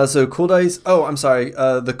 So cool dice. Oh, I'm sorry.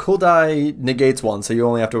 The cool die negates 1, so you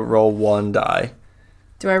only have to roll 1 die.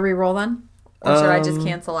 Do I re-roll then? Or should I just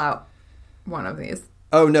cancel out one of these?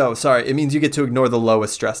 Oh, no, sorry. It means you get to ignore the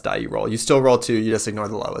lowest stress die you roll. You still roll 2, you just ignore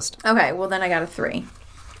the lowest. Okay, well then I got a 3.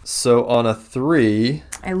 So on a 3...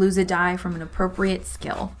 I lose a die from an appropriate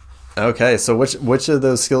skill. Okay, so which of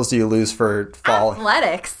those skills do you lose for fall?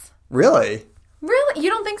 Athletics. Really? Really? You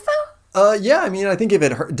don't think so? Yeah, I mean, I think if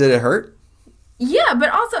it hurt... Did it hurt? Yeah, but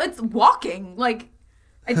also it's walking. Like,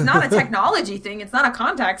 it's not a technology thing. It's not a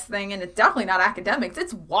contacts thing. And it's definitely not academics.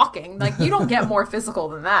 It's walking. Like, you don't get more physical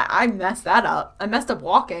than that. I messed that up. I messed up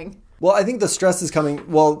walking. Well, I think the stress is coming...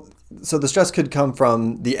 Well, so the stress could come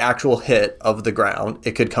from the actual hit of the ground.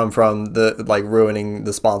 It could come from the, like, ruining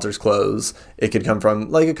the sponsor's clothes. It could come from,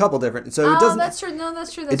 like, a couple different... So it doesn't... that's true. No,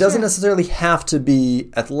 that's true. It doesn't necessarily have to be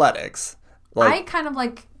athletics. Like, I kind of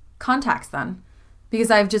like contacts then. Because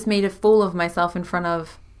I've just made a fool of myself in front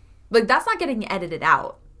of... Like, that's not getting edited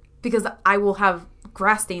out. Because I will have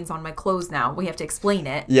grass stains on my clothes now. We have to explain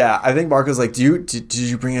it. Yeah, I think Marco's like, did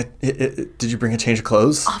you bring a change of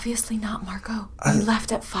clothes? Obviously not, Marco. We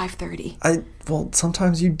left at 5:30. Well,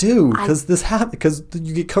 sometimes you do. Because this happened. Because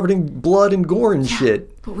you get covered in blood and gore and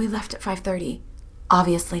shit. But we left at 5:30.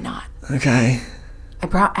 Obviously not. Okay. I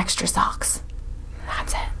brought extra socks.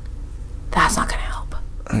 That's it. That's not going to help.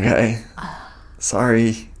 Okay.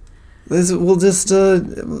 Sorry. We'll just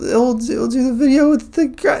we'll do the video with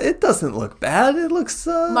the. It doesn't look bad. It looks.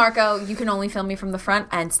 Marco, you can only film me from the front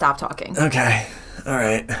and stop talking. Okay. All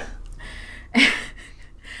right.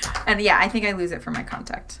 And yeah, I think I lose it for my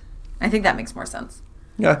contact. I think that makes more sense.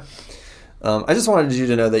 Yeah. I just wanted you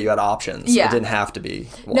to know that you had options. Yeah. It didn't have to be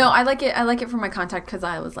one. No, I like it. I like it for my contact because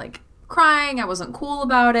I was like crying. I wasn't cool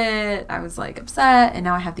about it. I was like upset, and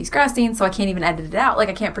now I have these grass stains, so I can't even edit it out. Like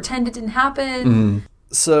I can't pretend it didn't happen. Mm-hmm.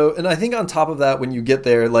 So, and I think on top of that, when you get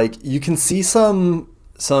there, like you can see some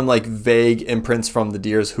like vague imprints from the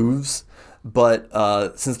deer's hooves, but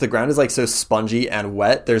since the ground is like so spongy and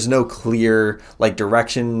wet, there's no clear like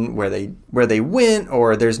direction where they went,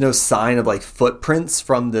 or there's no sign of like footprints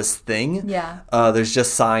from this thing. Yeah. There's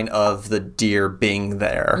just sign of the deer being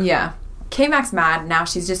there. Yeah. K-Mac's mad now.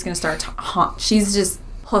 She's just gonna start she's just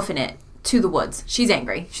hoofing it to the woods. She's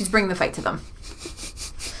angry. She's bringing the fight to them.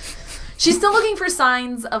 She's still looking for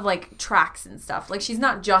signs of, like, tracks and stuff. Like, she's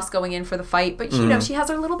not just going in for the fight, but, you know, she has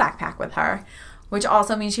her little backpack with her, which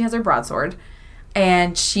also means she has her broadsword.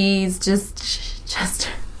 And she's just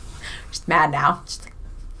mad now. She's like,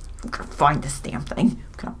 I'm going to find this damn thing.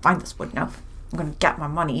 I'm going to find this wood nymph. I'm going to get my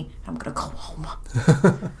money. I'm going to go home.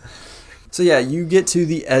 So, yeah, you get to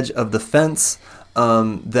the edge of the fence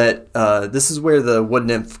this is where the wood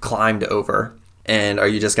nymph climbed over. And are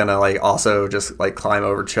you just gonna like also just like climb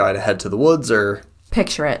over, try to head to the woods, or?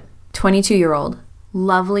 Picture it. 22-year-old.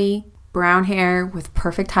 Lovely, brown hair with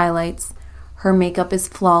perfect highlights. Her makeup is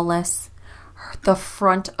flawless. The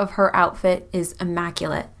front of her outfit is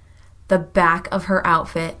immaculate. The back of her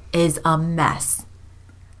outfit is a mess.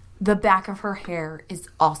 The back of her hair is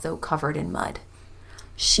also covered in mud.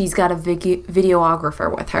 She's got a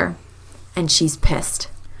videographer with her, and she's pissed.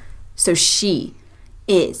 So she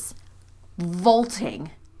is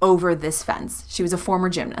vaulting over this fence. She was a former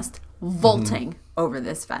gymnast. Vaulting over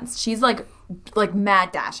this fence. She's like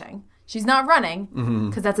mad dashing. She's not running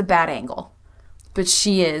because that's a bad angle. But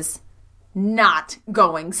she is not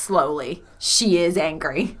going slowly. She is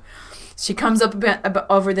angry. She comes up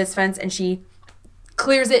over this fence and she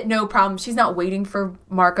clears it, no problem. She's not waiting for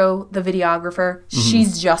Marco, the videographer.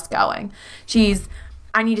 She's just going.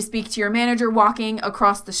 I need to speak to your manager, walking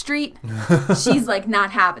across the street. She's like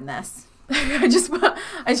not having this.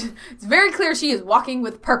 It's very clear she is walking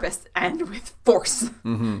with purpose and with force.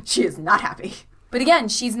 She is not happy. But again,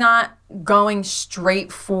 she's not going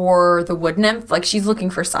straight for the wood nymph. Like, she's looking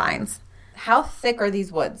for signs. How thick are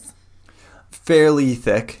these woods? Fairly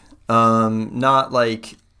thick. Not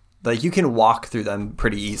like you can walk through them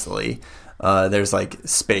pretty easily. There's like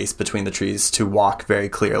space between the trees to walk very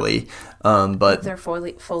clearly. But is there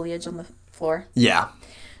foliage on the floor? Yeah.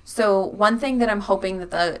 So one thing that I'm hoping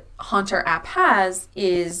that the Haunter app has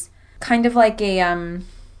is kind of like a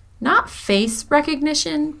not face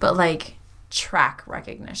recognition, but like track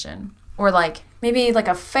recognition, or like maybe like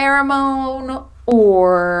a pheromone,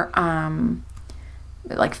 or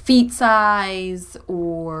like feet size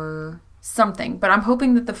or something. But I'm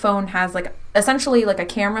hoping that the phone has like essentially like a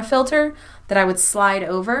camera filter that I would slide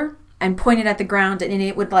over and point it at the ground, and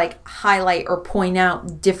it would like highlight or point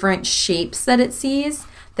out different shapes that it sees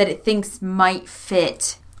that it thinks might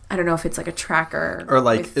fit. I don't know if it's like a tracker or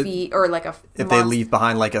like with feet, or like if they leave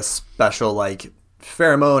behind like a special like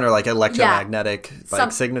pheromone or like electromagnetic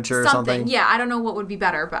like signature or something. Yeah, I don't know what would be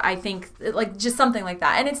better, but I think like just something like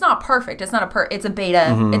that. And it's not perfect. It's not it's a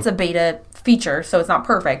beta. It's a beta feature, so it's not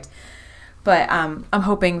perfect. But I'm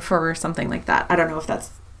hoping for something like that. I don't know if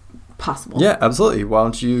that's possible. Yeah, absolutely. Why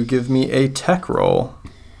don't you give me a tech roll?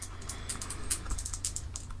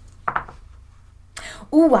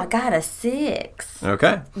 Ooh, I got a 6.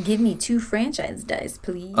 Okay. Give me 2 franchise dice,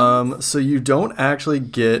 please. So you don't actually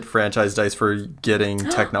get franchise dice for getting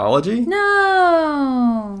technology.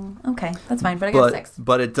 No. Okay, that's fine, but I got 6.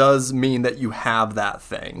 But it does mean that you have that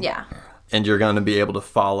thing. Yeah. And you're going to be able to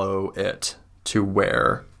follow it to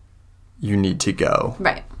where you need to go.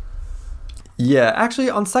 Right. Yeah, actually,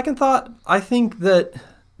 on second thought, I think that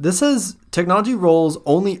this says technology rolls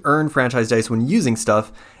only earn franchise dice when using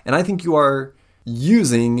stuff, and I think you are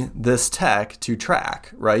using this tech to track,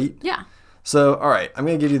 right? Yeah. So, all right, I'm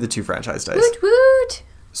going to give you the 2 franchise dice. Woot woot.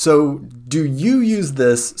 So, do you use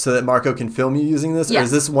this so that Marco can film you using this, yes. or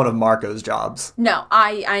is this one of Marco's jobs? No,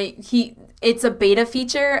 it's a beta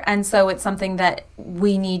feature, and so it's something that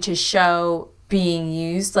we need to show being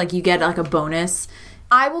used. Like, you get like a bonus.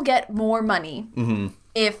 I will get more money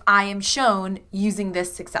if I am shown using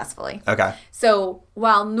this successfully. Okay. So,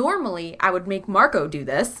 while normally I would make Marco do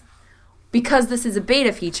this, because this is a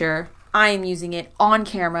beta feature, I am using it on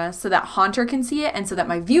camera so that Haunter can see it and so that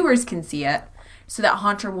my viewers can see it, so that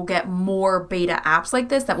Haunter will get more beta apps like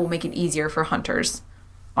this that will make it easier for hunters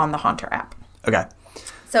on the Haunter app. Okay.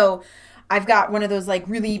 So I've got one of those like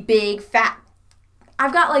really big, fat,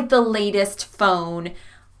 I've got like the latest phone.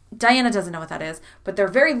 Diana doesn't know what that is, but they're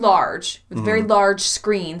very large with very large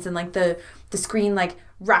screens, and like the screen like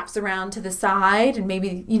wraps around to the side, and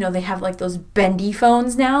maybe, you know, they have like those bendy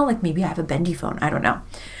phones now. Like maybe I have a bendy phone. I don't know.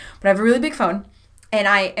 But I have a really big phone, and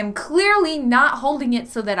I am clearly not holding it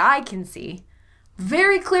so that I can see.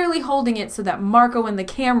 Very clearly holding it so that Marco and the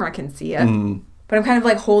camera can see it. But I'm kind of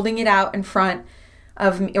like holding it out in front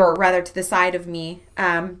of me, or rather to the side of me.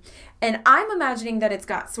 And I'm imagining that it's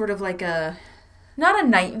got sort of like not a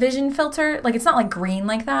night vision filter. Like, it's not like green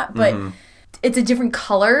like that, but it's a different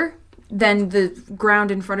color than the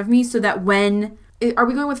ground in front of me, so that when... Are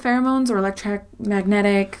we going with pheromones or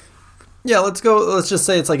electromagnetic? Yeah, let's go. Let's just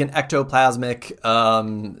say it's like an ectoplasmic...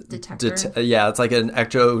 detector? Yeah, it's like an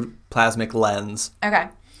ectoplasmic lens. Okay.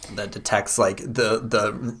 That detects like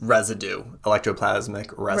the residue,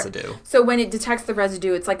 electroplasmic residue. Right. So when it detects the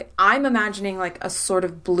residue, it's like, I'm imagining like a sort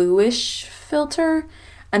of bluish filter.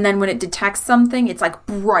 And then when it detects something, it's like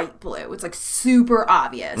bright blue. It's like super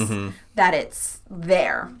obvious that it's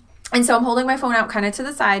there. And so I'm holding my phone out kind of to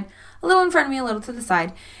the side, a little in front of me, a little to the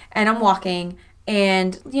side. And I'm walking,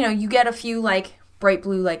 and, you know, you get a few like bright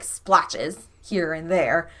blue like splotches here and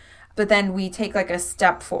there. But then we take like a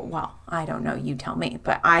step forward. Well, I don't know. You tell me.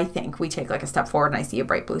 But I think we take like a step forward and I see a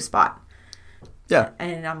bright blue spot. Yeah.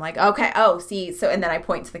 And I'm like, okay. Oh, see. So, and then I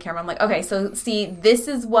point to the camera. I'm like, okay. So, see, this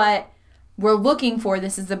is what we're looking for.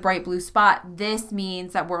 This is the bright blue spot. This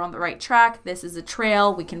means that we're on the right track. This is a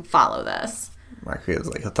trail. We can follow this. Mark gives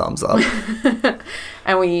like a thumbs up.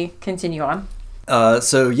 And we continue on.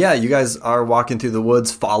 So yeah, you guys are walking through the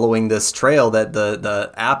woods following this trail that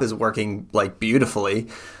the app is working like beautifully,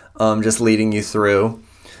 just leading you through.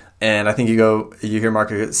 And I think you hear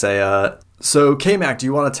Mark say, so K-Mac, do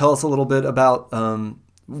you want to tell us a little bit about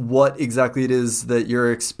what exactly it is that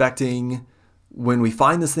you're expecting when we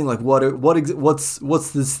find this thing? Like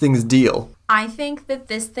what's this thing's deal? I think that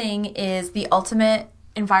this thing is the ultimate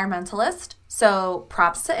environmentalist. So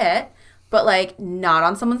props to it, but like not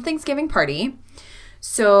on someone's Thanksgiving party.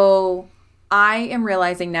 So I am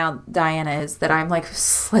realizing now, Diana, is that I'm like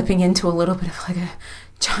slipping into a little bit of like a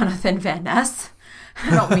Jonathan Van Ness. I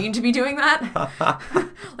don't mean to be doing that.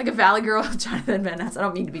 Like a Valley Girl, Jonathan Van Ness. I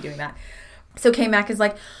don't mean to be doing that. So K-Mac is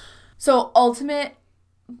like, so ultimate,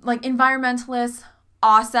 like environmentalist,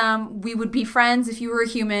 awesome. We would be friends if you were a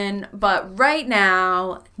human, but right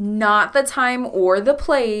now, not the time or the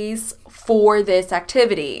place for this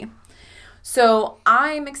activity. So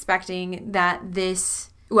I'm expecting that this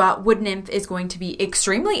wood nymph is going to be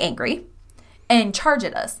extremely angry and charge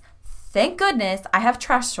at us. Thank goodness I have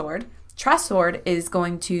Trash Sword. Trash Sword is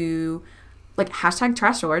going to, like, hashtag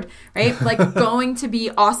Trash Sword, right? Like, going to be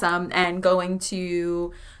awesome and going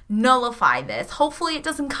to nullify this. Hopefully it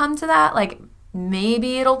doesn't come to that. Like,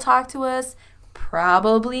 maybe it'll talk to us.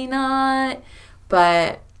 Probably not.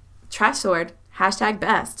 But Trash Sword, hashtag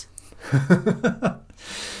best.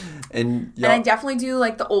 And I definitely do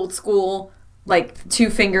like the old school, like two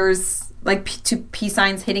fingers, like two peace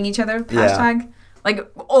signs hitting each other. Hashtag. Yeah. Like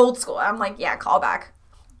old school. I'm like, yeah, call back.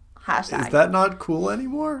 Hashtag. Is that not cool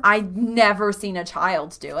anymore? I've never seen a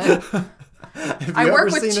child do it.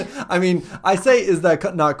 I mean, I say, is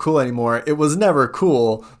that not cool anymore? It was never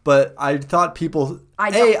cool, but I thought people...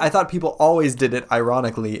 I thought people always did it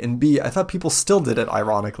ironically, and B, I thought people still did it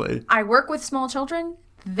ironically. I work with small children.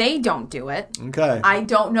 They don't do it. Okay. I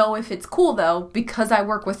don't know if it's cool, though, because I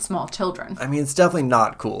work with small children. I mean, it's definitely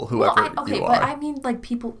not cool, whoever you are. Okay, but I mean, like,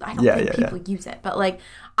 people... I don't think people use it, but, like,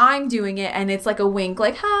 I'm doing it, and it's like a wink,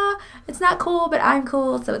 like, it's not cool, but I'm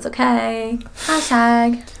cool, so it's okay.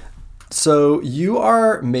 Hashtag... So you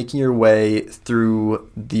are making your way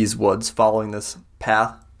through these woods, following this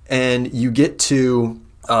path, and you get to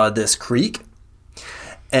this creek,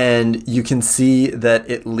 and you can see that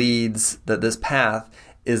this path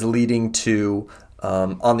is leading to,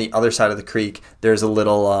 on the other side of the creek, there's a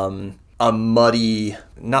little, a muddy,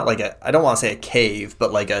 not like I don't want to say a cave,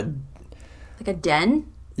 but like a... Like a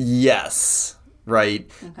den? Yes. Right?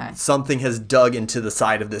 Okay. Something has dug into the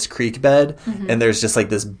side of this creek bed, and there's just like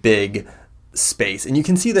this big space. And you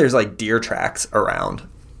can see there's like deer tracks around.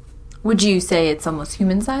 Would you say it's almost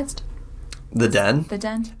human-sized? The den? The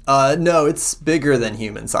den? No, it's bigger than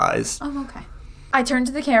human-sized. Oh, okay. I turn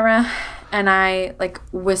to the camera, and I like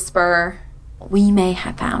whisper, we may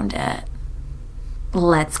have found it.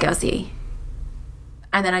 Let's go see.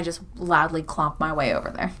 And then I just loudly clomp my way over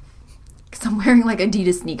there. Because I'm wearing, like,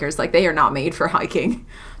 Adidas sneakers. Like, they are not made for hiking.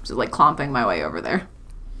 I'm just, like, clomping my way over there.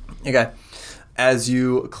 Okay. As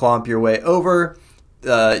you clomp your way over,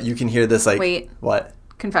 you can hear this, like... Wait. What?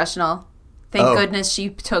 Confessional. Thank goodness she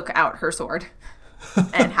took out her sword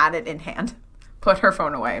and had it in hand. Put her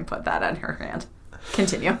phone away and put that in her hand.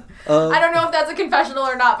 Continue. I don't know if that's a confessional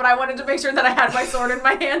or not, but I wanted to make sure that I had my sword in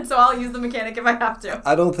my hand, so I'll use the mechanic if I have to.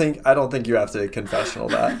 I don't think you have to confessional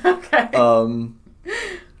that. Okay.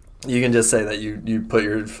 You can just say that you put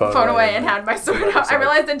your phone away and had my sword out. I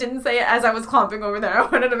realized I didn't say it as I was clomping over there. I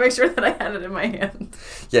wanted to make sure that I had it in my hand.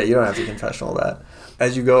 Yeah, you don't have to confessional that.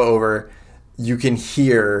 As you go over, you can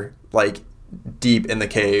hear, like, deep in the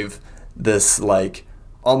cave, this, like,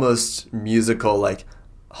 almost musical, like,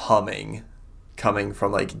 humming coming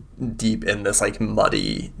from, like, deep in this, like,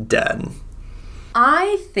 muddy den.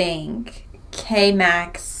 I think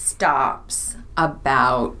K-Mac stops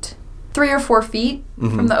about 3 or 4 feet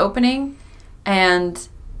from the opening, and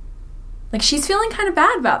like she's feeling kind of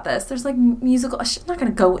bad about this. There's like musical. She's not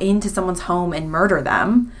gonna go into someone's home and murder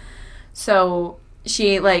them, so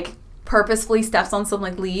she like purposefully steps on some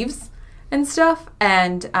like leaves and stuff.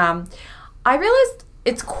 And I realized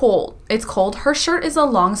it's cold. It's cold. Her shirt is a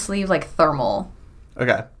long sleeve, like thermal.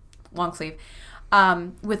 Okay. Long sleeve,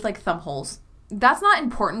 with like thumb holes. that's not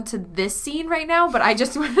important to this scene right now, but I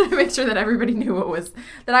just wanted to make sure that everybody knew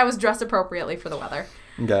that I was dressed appropriately for the weather.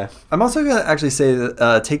 Okay. I'm also going to actually say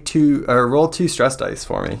that roll 2 stress dice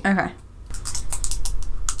for me. Okay.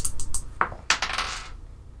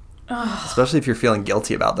 Especially if you're feeling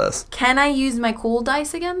guilty about this. Can I use my cool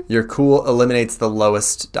dice again? Your cool eliminates the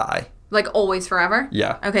lowest die. Like always forever?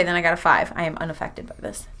 Yeah. Okay, then I got a 5. I am unaffected by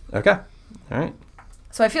this. Okay. All right.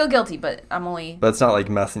 So I feel guilty, but I'm only... But it's not like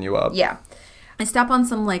messing you up. Yeah. I step on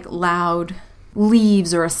some like loud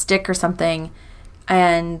leaves or a stick or something,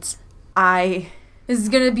 and this is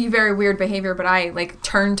going to be very weird behavior, but I like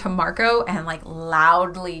turn to Marco and like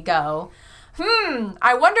loudly go,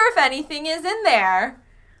 I wonder if anything is in there,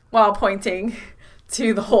 while pointing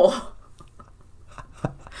to the hole.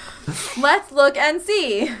 Let's look and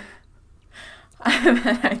see. And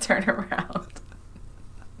then I turn around.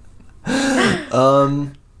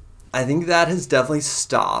 I think that has definitely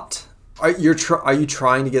stopped. Are you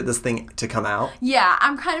trying to get this thing to come out? Yeah,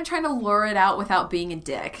 I'm kind of trying to lure it out without being a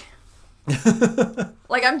dick.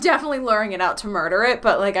 Like, I'm definitely luring it out to murder it,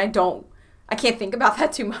 but like I can't think about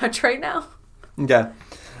that too much right now. Okay.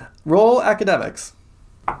 Roll academics.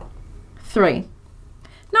 3.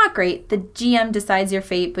 Not great. The GM decides your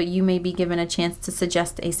fate, but you may be given a chance to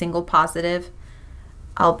suggest a single positive,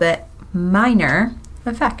 albeit minor,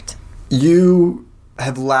 effect. You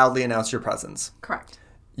have loudly announced your presence. Correct.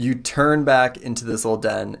 You turn back into this old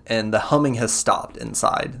den, and the humming has stopped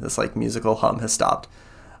inside. This like musical hum has stopped.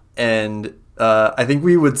 And I think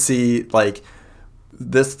we would see like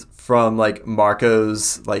this from like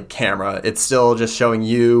Marco's like camera. It's still just showing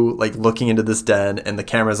you like looking into this den, and the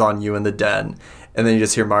camera's on you in the den. And then you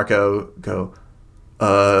just hear Marco go,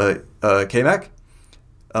 K-Mac?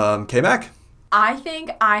 K-Mac? I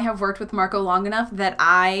think I have worked with Marco long enough that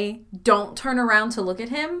I don't turn around to look at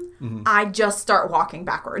him. Mm-hmm. I just start walking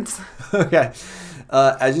backwards. Okay.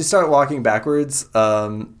 As you start walking backwards,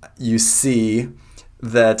 you see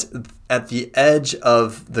that at the edge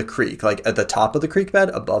of the creek, like at the top of the creek bed,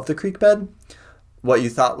 above the creek bed, what you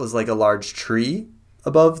thought was like a large tree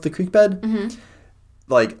above the creek bed,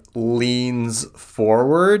 like leans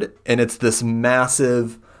forward, and it's this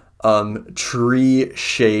massive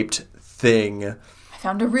tree-shaped thing. I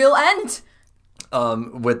found a real end.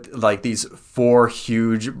 With like these 4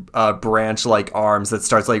 huge branch-like arms that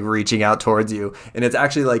starts like reaching out towards you, and it's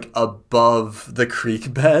actually like above the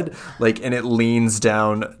creek bed, like, and it leans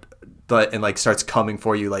down, and like starts coming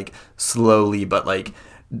for you like slowly but like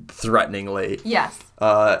threateningly. Yes.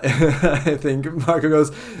 I think Marco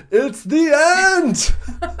goes, "It's the end."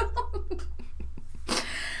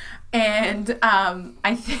 And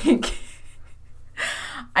I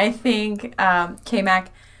think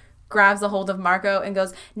K-Mac grabs a hold of Marco and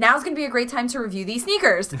goes, "Now's going to be a great time to review these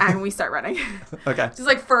sneakers." And we start running. Okay. Just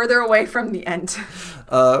like further away from the end.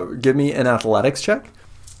 Give me an athletics check.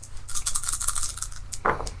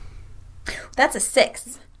 That's a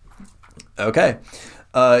 6. Okay.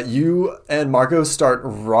 You and Marco start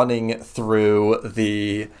running through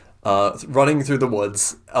the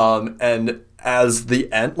woods. And as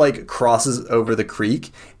the ent like crosses over the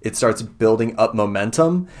creek, it starts building up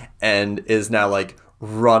momentum and is now like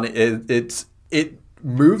it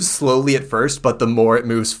moves slowly at first, but the more it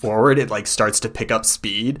moves forward, it like starts to pick up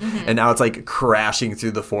speed. Mm-hmm. And now it's like crashing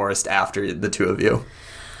through the forest after the two of you.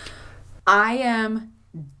 I am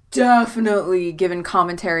definitely given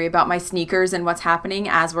commentary about my sneakers and what's happening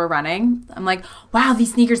as we're running. I'm like, wow,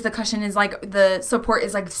 these sneakers, the cushion is like, the support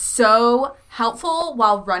is like so helpful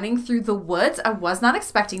while running through the woods. I was not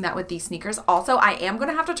expecting that with these sneakers. Also, I am going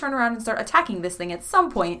to have to turn around and start attacking this thing at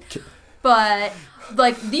some point. But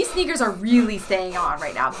like, these sneakers are really staying on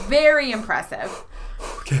right now. Very impressive.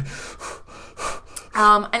 Okay.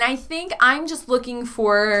 And I think I'm looking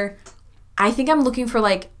for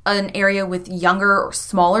like an area with younger or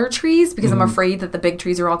smaller trees because I'm afraid that the big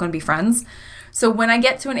trees are all going to be friends. So when I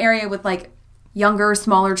get to an area with like younger,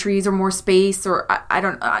 smaller trees or more space, or I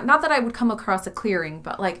don't, not that I would come across a clearing,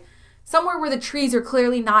 but like somewhere where the trees are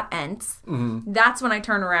clearly not ents, that's when I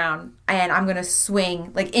turn around and I'm going to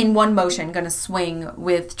swing, like in one motion, going to swing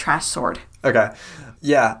with Trash Sword. Okay.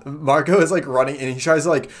 Yeah. Marco is like running and he tries to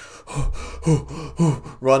like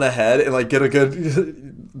run ahead and like get a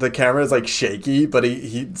good, the camera is like shaky, but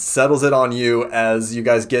he settles it on you as you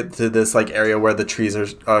guys get to this like area where the trees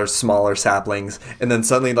are smaller saplings, and then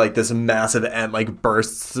suddenly like this massive ant like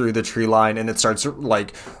bursts through the tree line and it starts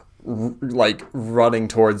like running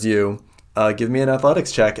towards you. Give me an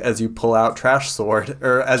athletics check as you pull out Trash Sword,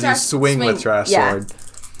 or as you swing with Trash Sword.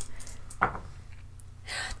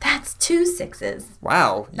 That's 2 6s.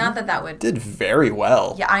 Wow. Not that would... Did very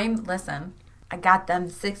well. Yeah, listen, I got them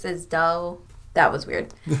 6s, though. That was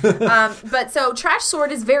weird. But so Trash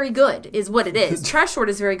Sword is very good, is what it is. Trash Sword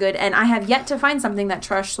is very good, and I have yet to find something that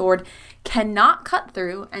Trash Sword cannot cut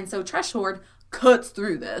through, and so Trash Sword cuts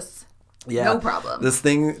through this. Yeah. No problem.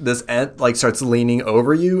 This ant like starts leaning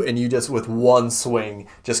over you, and you just with one swing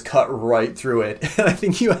just cut right through it. And I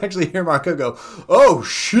think you actually hear Marco go, "Oh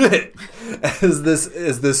shit!" As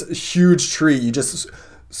this huge tree, you just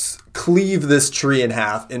cleave this tree in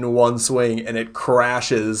half in one swing, and it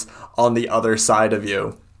crashes on the other side of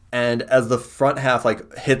you. And as the front half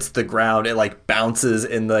like hits the ground, it like bounces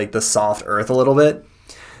in like the soft earth a little bit.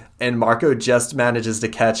 And Marco just manages to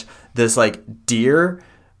catch this like deer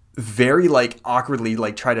very like awkwardly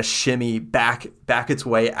like try to shimmy back its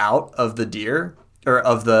way out of the deer or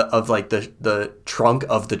of the trunk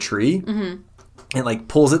of the tree. Mm-hmm. And like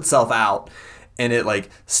pulls itself out, and it like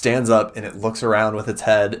stands up and it looks around with its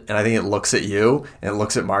head, and I think it looks at you and it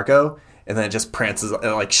looks at Marco, and then it just prances, it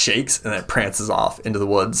like shakes and then it prances off into the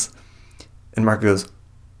woods. And Marco goes,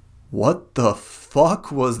 "What the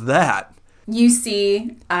fuck was that?" You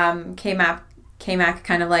see K-Mac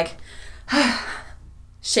kind of like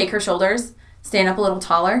shake her shoulders, stand up a little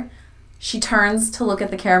taller. She turns to look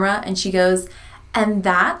at the camera and she goes, "And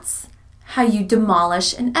that's how you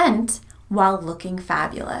demolish an ant while looking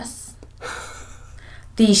fabulous."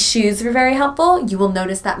 These shoes were very helpful. You will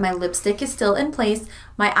notice that my lipstick is still in place.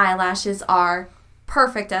 My eyelashes are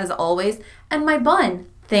perfect as always. And my bun,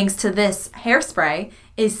 thanks to this hairspray,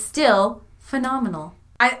 is still phenomenal.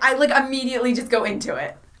 I like immediately just go into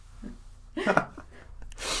it.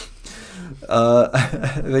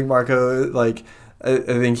 I think Marco like I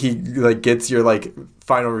think he like gets your like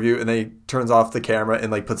final review, and then he turns off the camera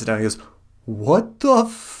and like puts it down and he goes, "What the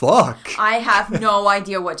fuck?" I have no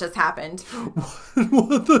idea what just happened.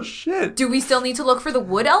 What the shit? Do we still need to look for the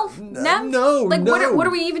wood elf nymph? No, like no. What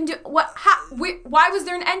are we even doing? Why was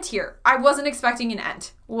there an ent here? I wasn't expecting an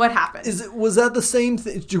ent. What happened? Was that the same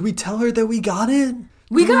thing? Did we tell her that we got it?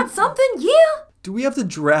 We got something? Yeah. Do we have to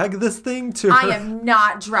drag this thing to her? I am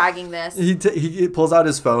not dragging this. He pulls out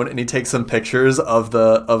his phone and he takes some pictures of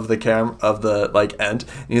the camera of the like ent,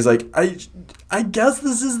 and he's like, I guess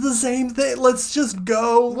this is the same thing. Let's just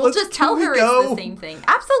go. We'll just tell her it's the same thing.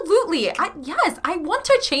 Absolutely. Yes, I want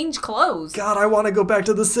to change clothes. God, I want to go back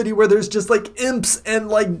to the city where there's just like imps and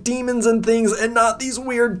like demons and things, and not these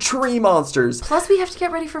weird tree monsters. Plus, we have to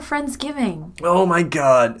get ready for Friendsgiving. Oh my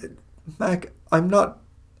God, Mac, I'm not.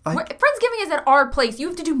 Friendsgiving is at our place. You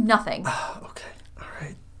have to do nothing. Okay. All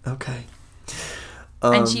right. Okay.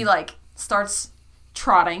 And she like starts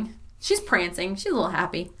trotting. She's prancing. She's a little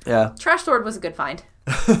happy. Yeah. Trash Sword was a good find.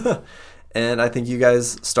 And I think you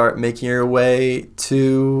guys start making your way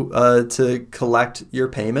to collect your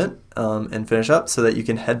payment and finish up so that you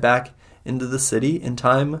can head back into the city in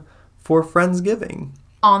time for Friendsgiving.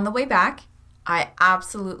 On the way back, I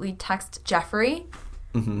absolutely text Jeffrey.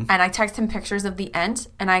 Mm-hmm. And I text him pictures of the ent,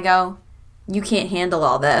 and I go, "You can't handle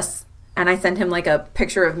all this." And I send him like a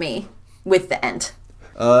picture of me with the ent.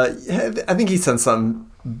 I think he sends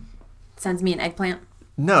some. Sends me an eggplant.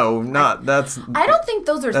 No, not that's. I don't think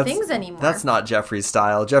those are things anymore. That's not Jeffrey's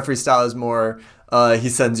style. Jeffrey's style is more. He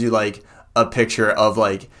sends you like a picture of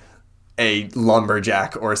like a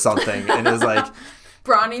lumberjack or something, and is like.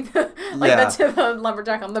 Brawny, the tip of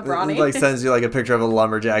lumberjack on the brawny. Like sends you like a picture of a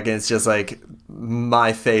lumberjack, and it's just like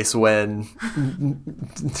my face when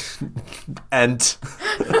and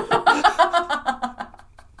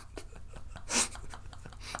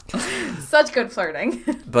Such good flirting.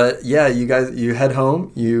 But yeah, you head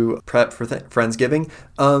home, you prep for Friendsgiving.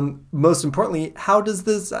 Most importantly, how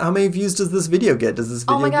many views does this video get? Does this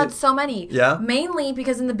video Oh my God, so many. Yeah? Mainly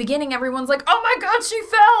because in the beginning, everyone's like, "Oh my God, she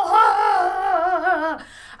fell."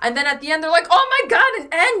 And then at the end, they're like, "Oh my God, an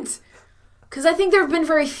ent." Because I think there have been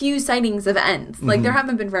very few sightings of ents. Like, there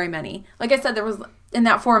haven't been very many. Like I said, in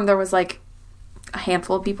that forum, there was like a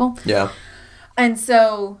handful of people. Yeah. And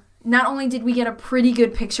so not only did we get a pretty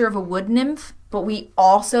good picture of a wood nymph, but we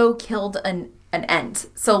also killed an ent.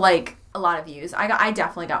 So like a lot of views. I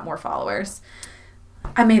definitely got more followers.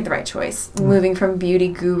 I made the right choice, moving from beauty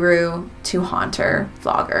guru to haunter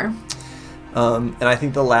vlogger. And I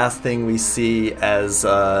think the last thing we see as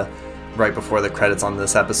right before the credits on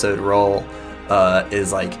this episode roll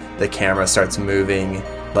is like the camera starts moving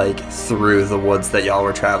like through the woods that y'all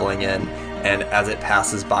were traveling in, and as it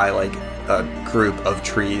passes by like a group of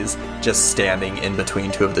trees, just standing in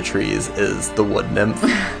between two of the trees is the wood nymph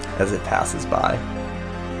as it passes by.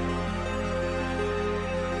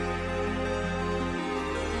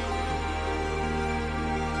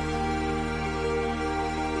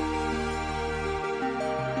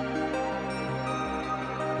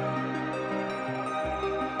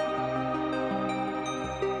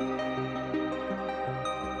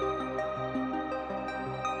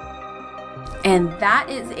 And that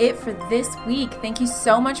is it for this week. Thank you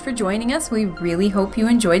so much for joining us. We really hope you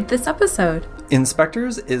enjoyed this episode.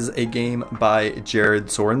 Inspectors is a game by Jared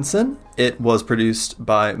Sorensen. It was produced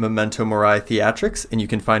by Memento Mori Theatrics, and you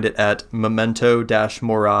can find it at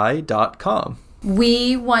memento-mori.com.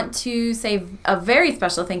 We want to say a very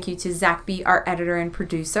special thank you to Zach B., our editor and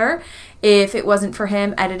producer. If it wasn't for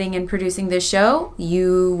him editing and producing this show,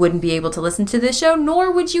 you wouldn't be able to listen to this show,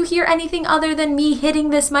 nor would you hear anything other than me hitting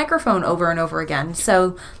this microphone over and over again.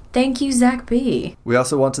 So thank you, Zach B. We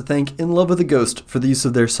also want to thank In Love with a Ghost for the use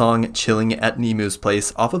of their song Chilling at Nemu's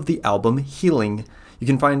Place off of the album Healing. You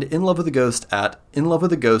can find In Love with a Ghost at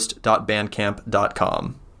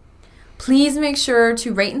inlovewithaghost.bandcamp.com. Please make sure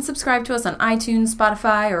to rate and subscribe to us on iTunes,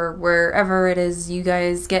 Spotify, or wherever it is you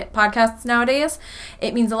guys get podcasts nowadays.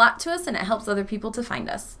 It means a lot to us, and it helps other people to find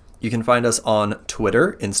us. You can find us on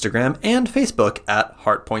Twitter, Instagram, and Facebook at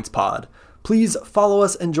HeartPointsPod. Please follow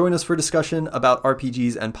us and join us for discussion about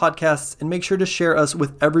RPGs and podcasts, and make sure to share us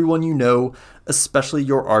with everyone you know, especially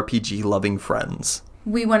your RPG-loving friends.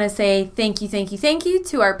 We want to say thank you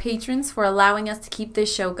to our patrons for allowing us to keep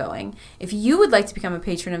this show going. If you would like to become a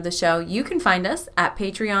patron of the show, you can find us at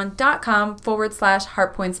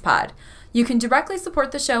patreon.com/heartpointspod. You can directly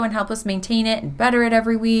support the show and help us maintain it and better it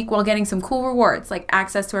every week while getting some cool rewards like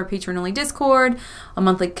access to our patron-only Discord, a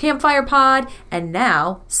monthly campfire pod, and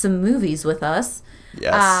now some movies with us.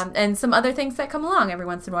 Yes. And some other things that come along every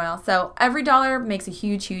once in a while. So every dollar makes a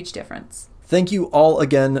huge, huge difference. Thank you all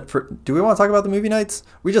again for... Do we want to talk about the movie nights?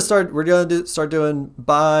 We're going to start doing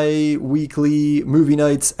bi-weekly movie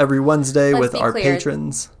nights every Wednesday with our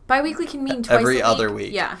patrons. Bi-weekly can mean twice every a week. other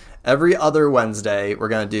week. Yeah. Every other Wednesday, we're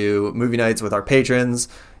going to do movie nights with our patrons.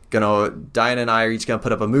 Diane and I are each going to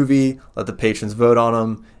put up a movie, let the patrons vote on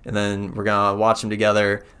them, and then we're going to watch them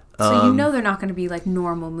together. So you know they're not going to be like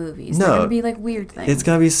normal movies. No, they're going to be like weird things. It's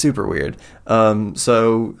going to be super weird. If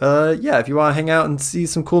you want to hang out and see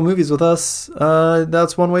some cool movies with us,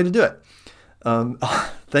 that's one way to do it.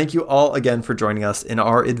 Thank you all again for joining us in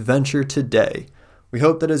our adventure today. We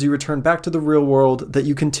hope that as you return back to the real world, that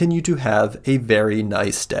you continue to have a very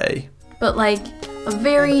nice day. But like a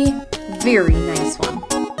very, very nice one.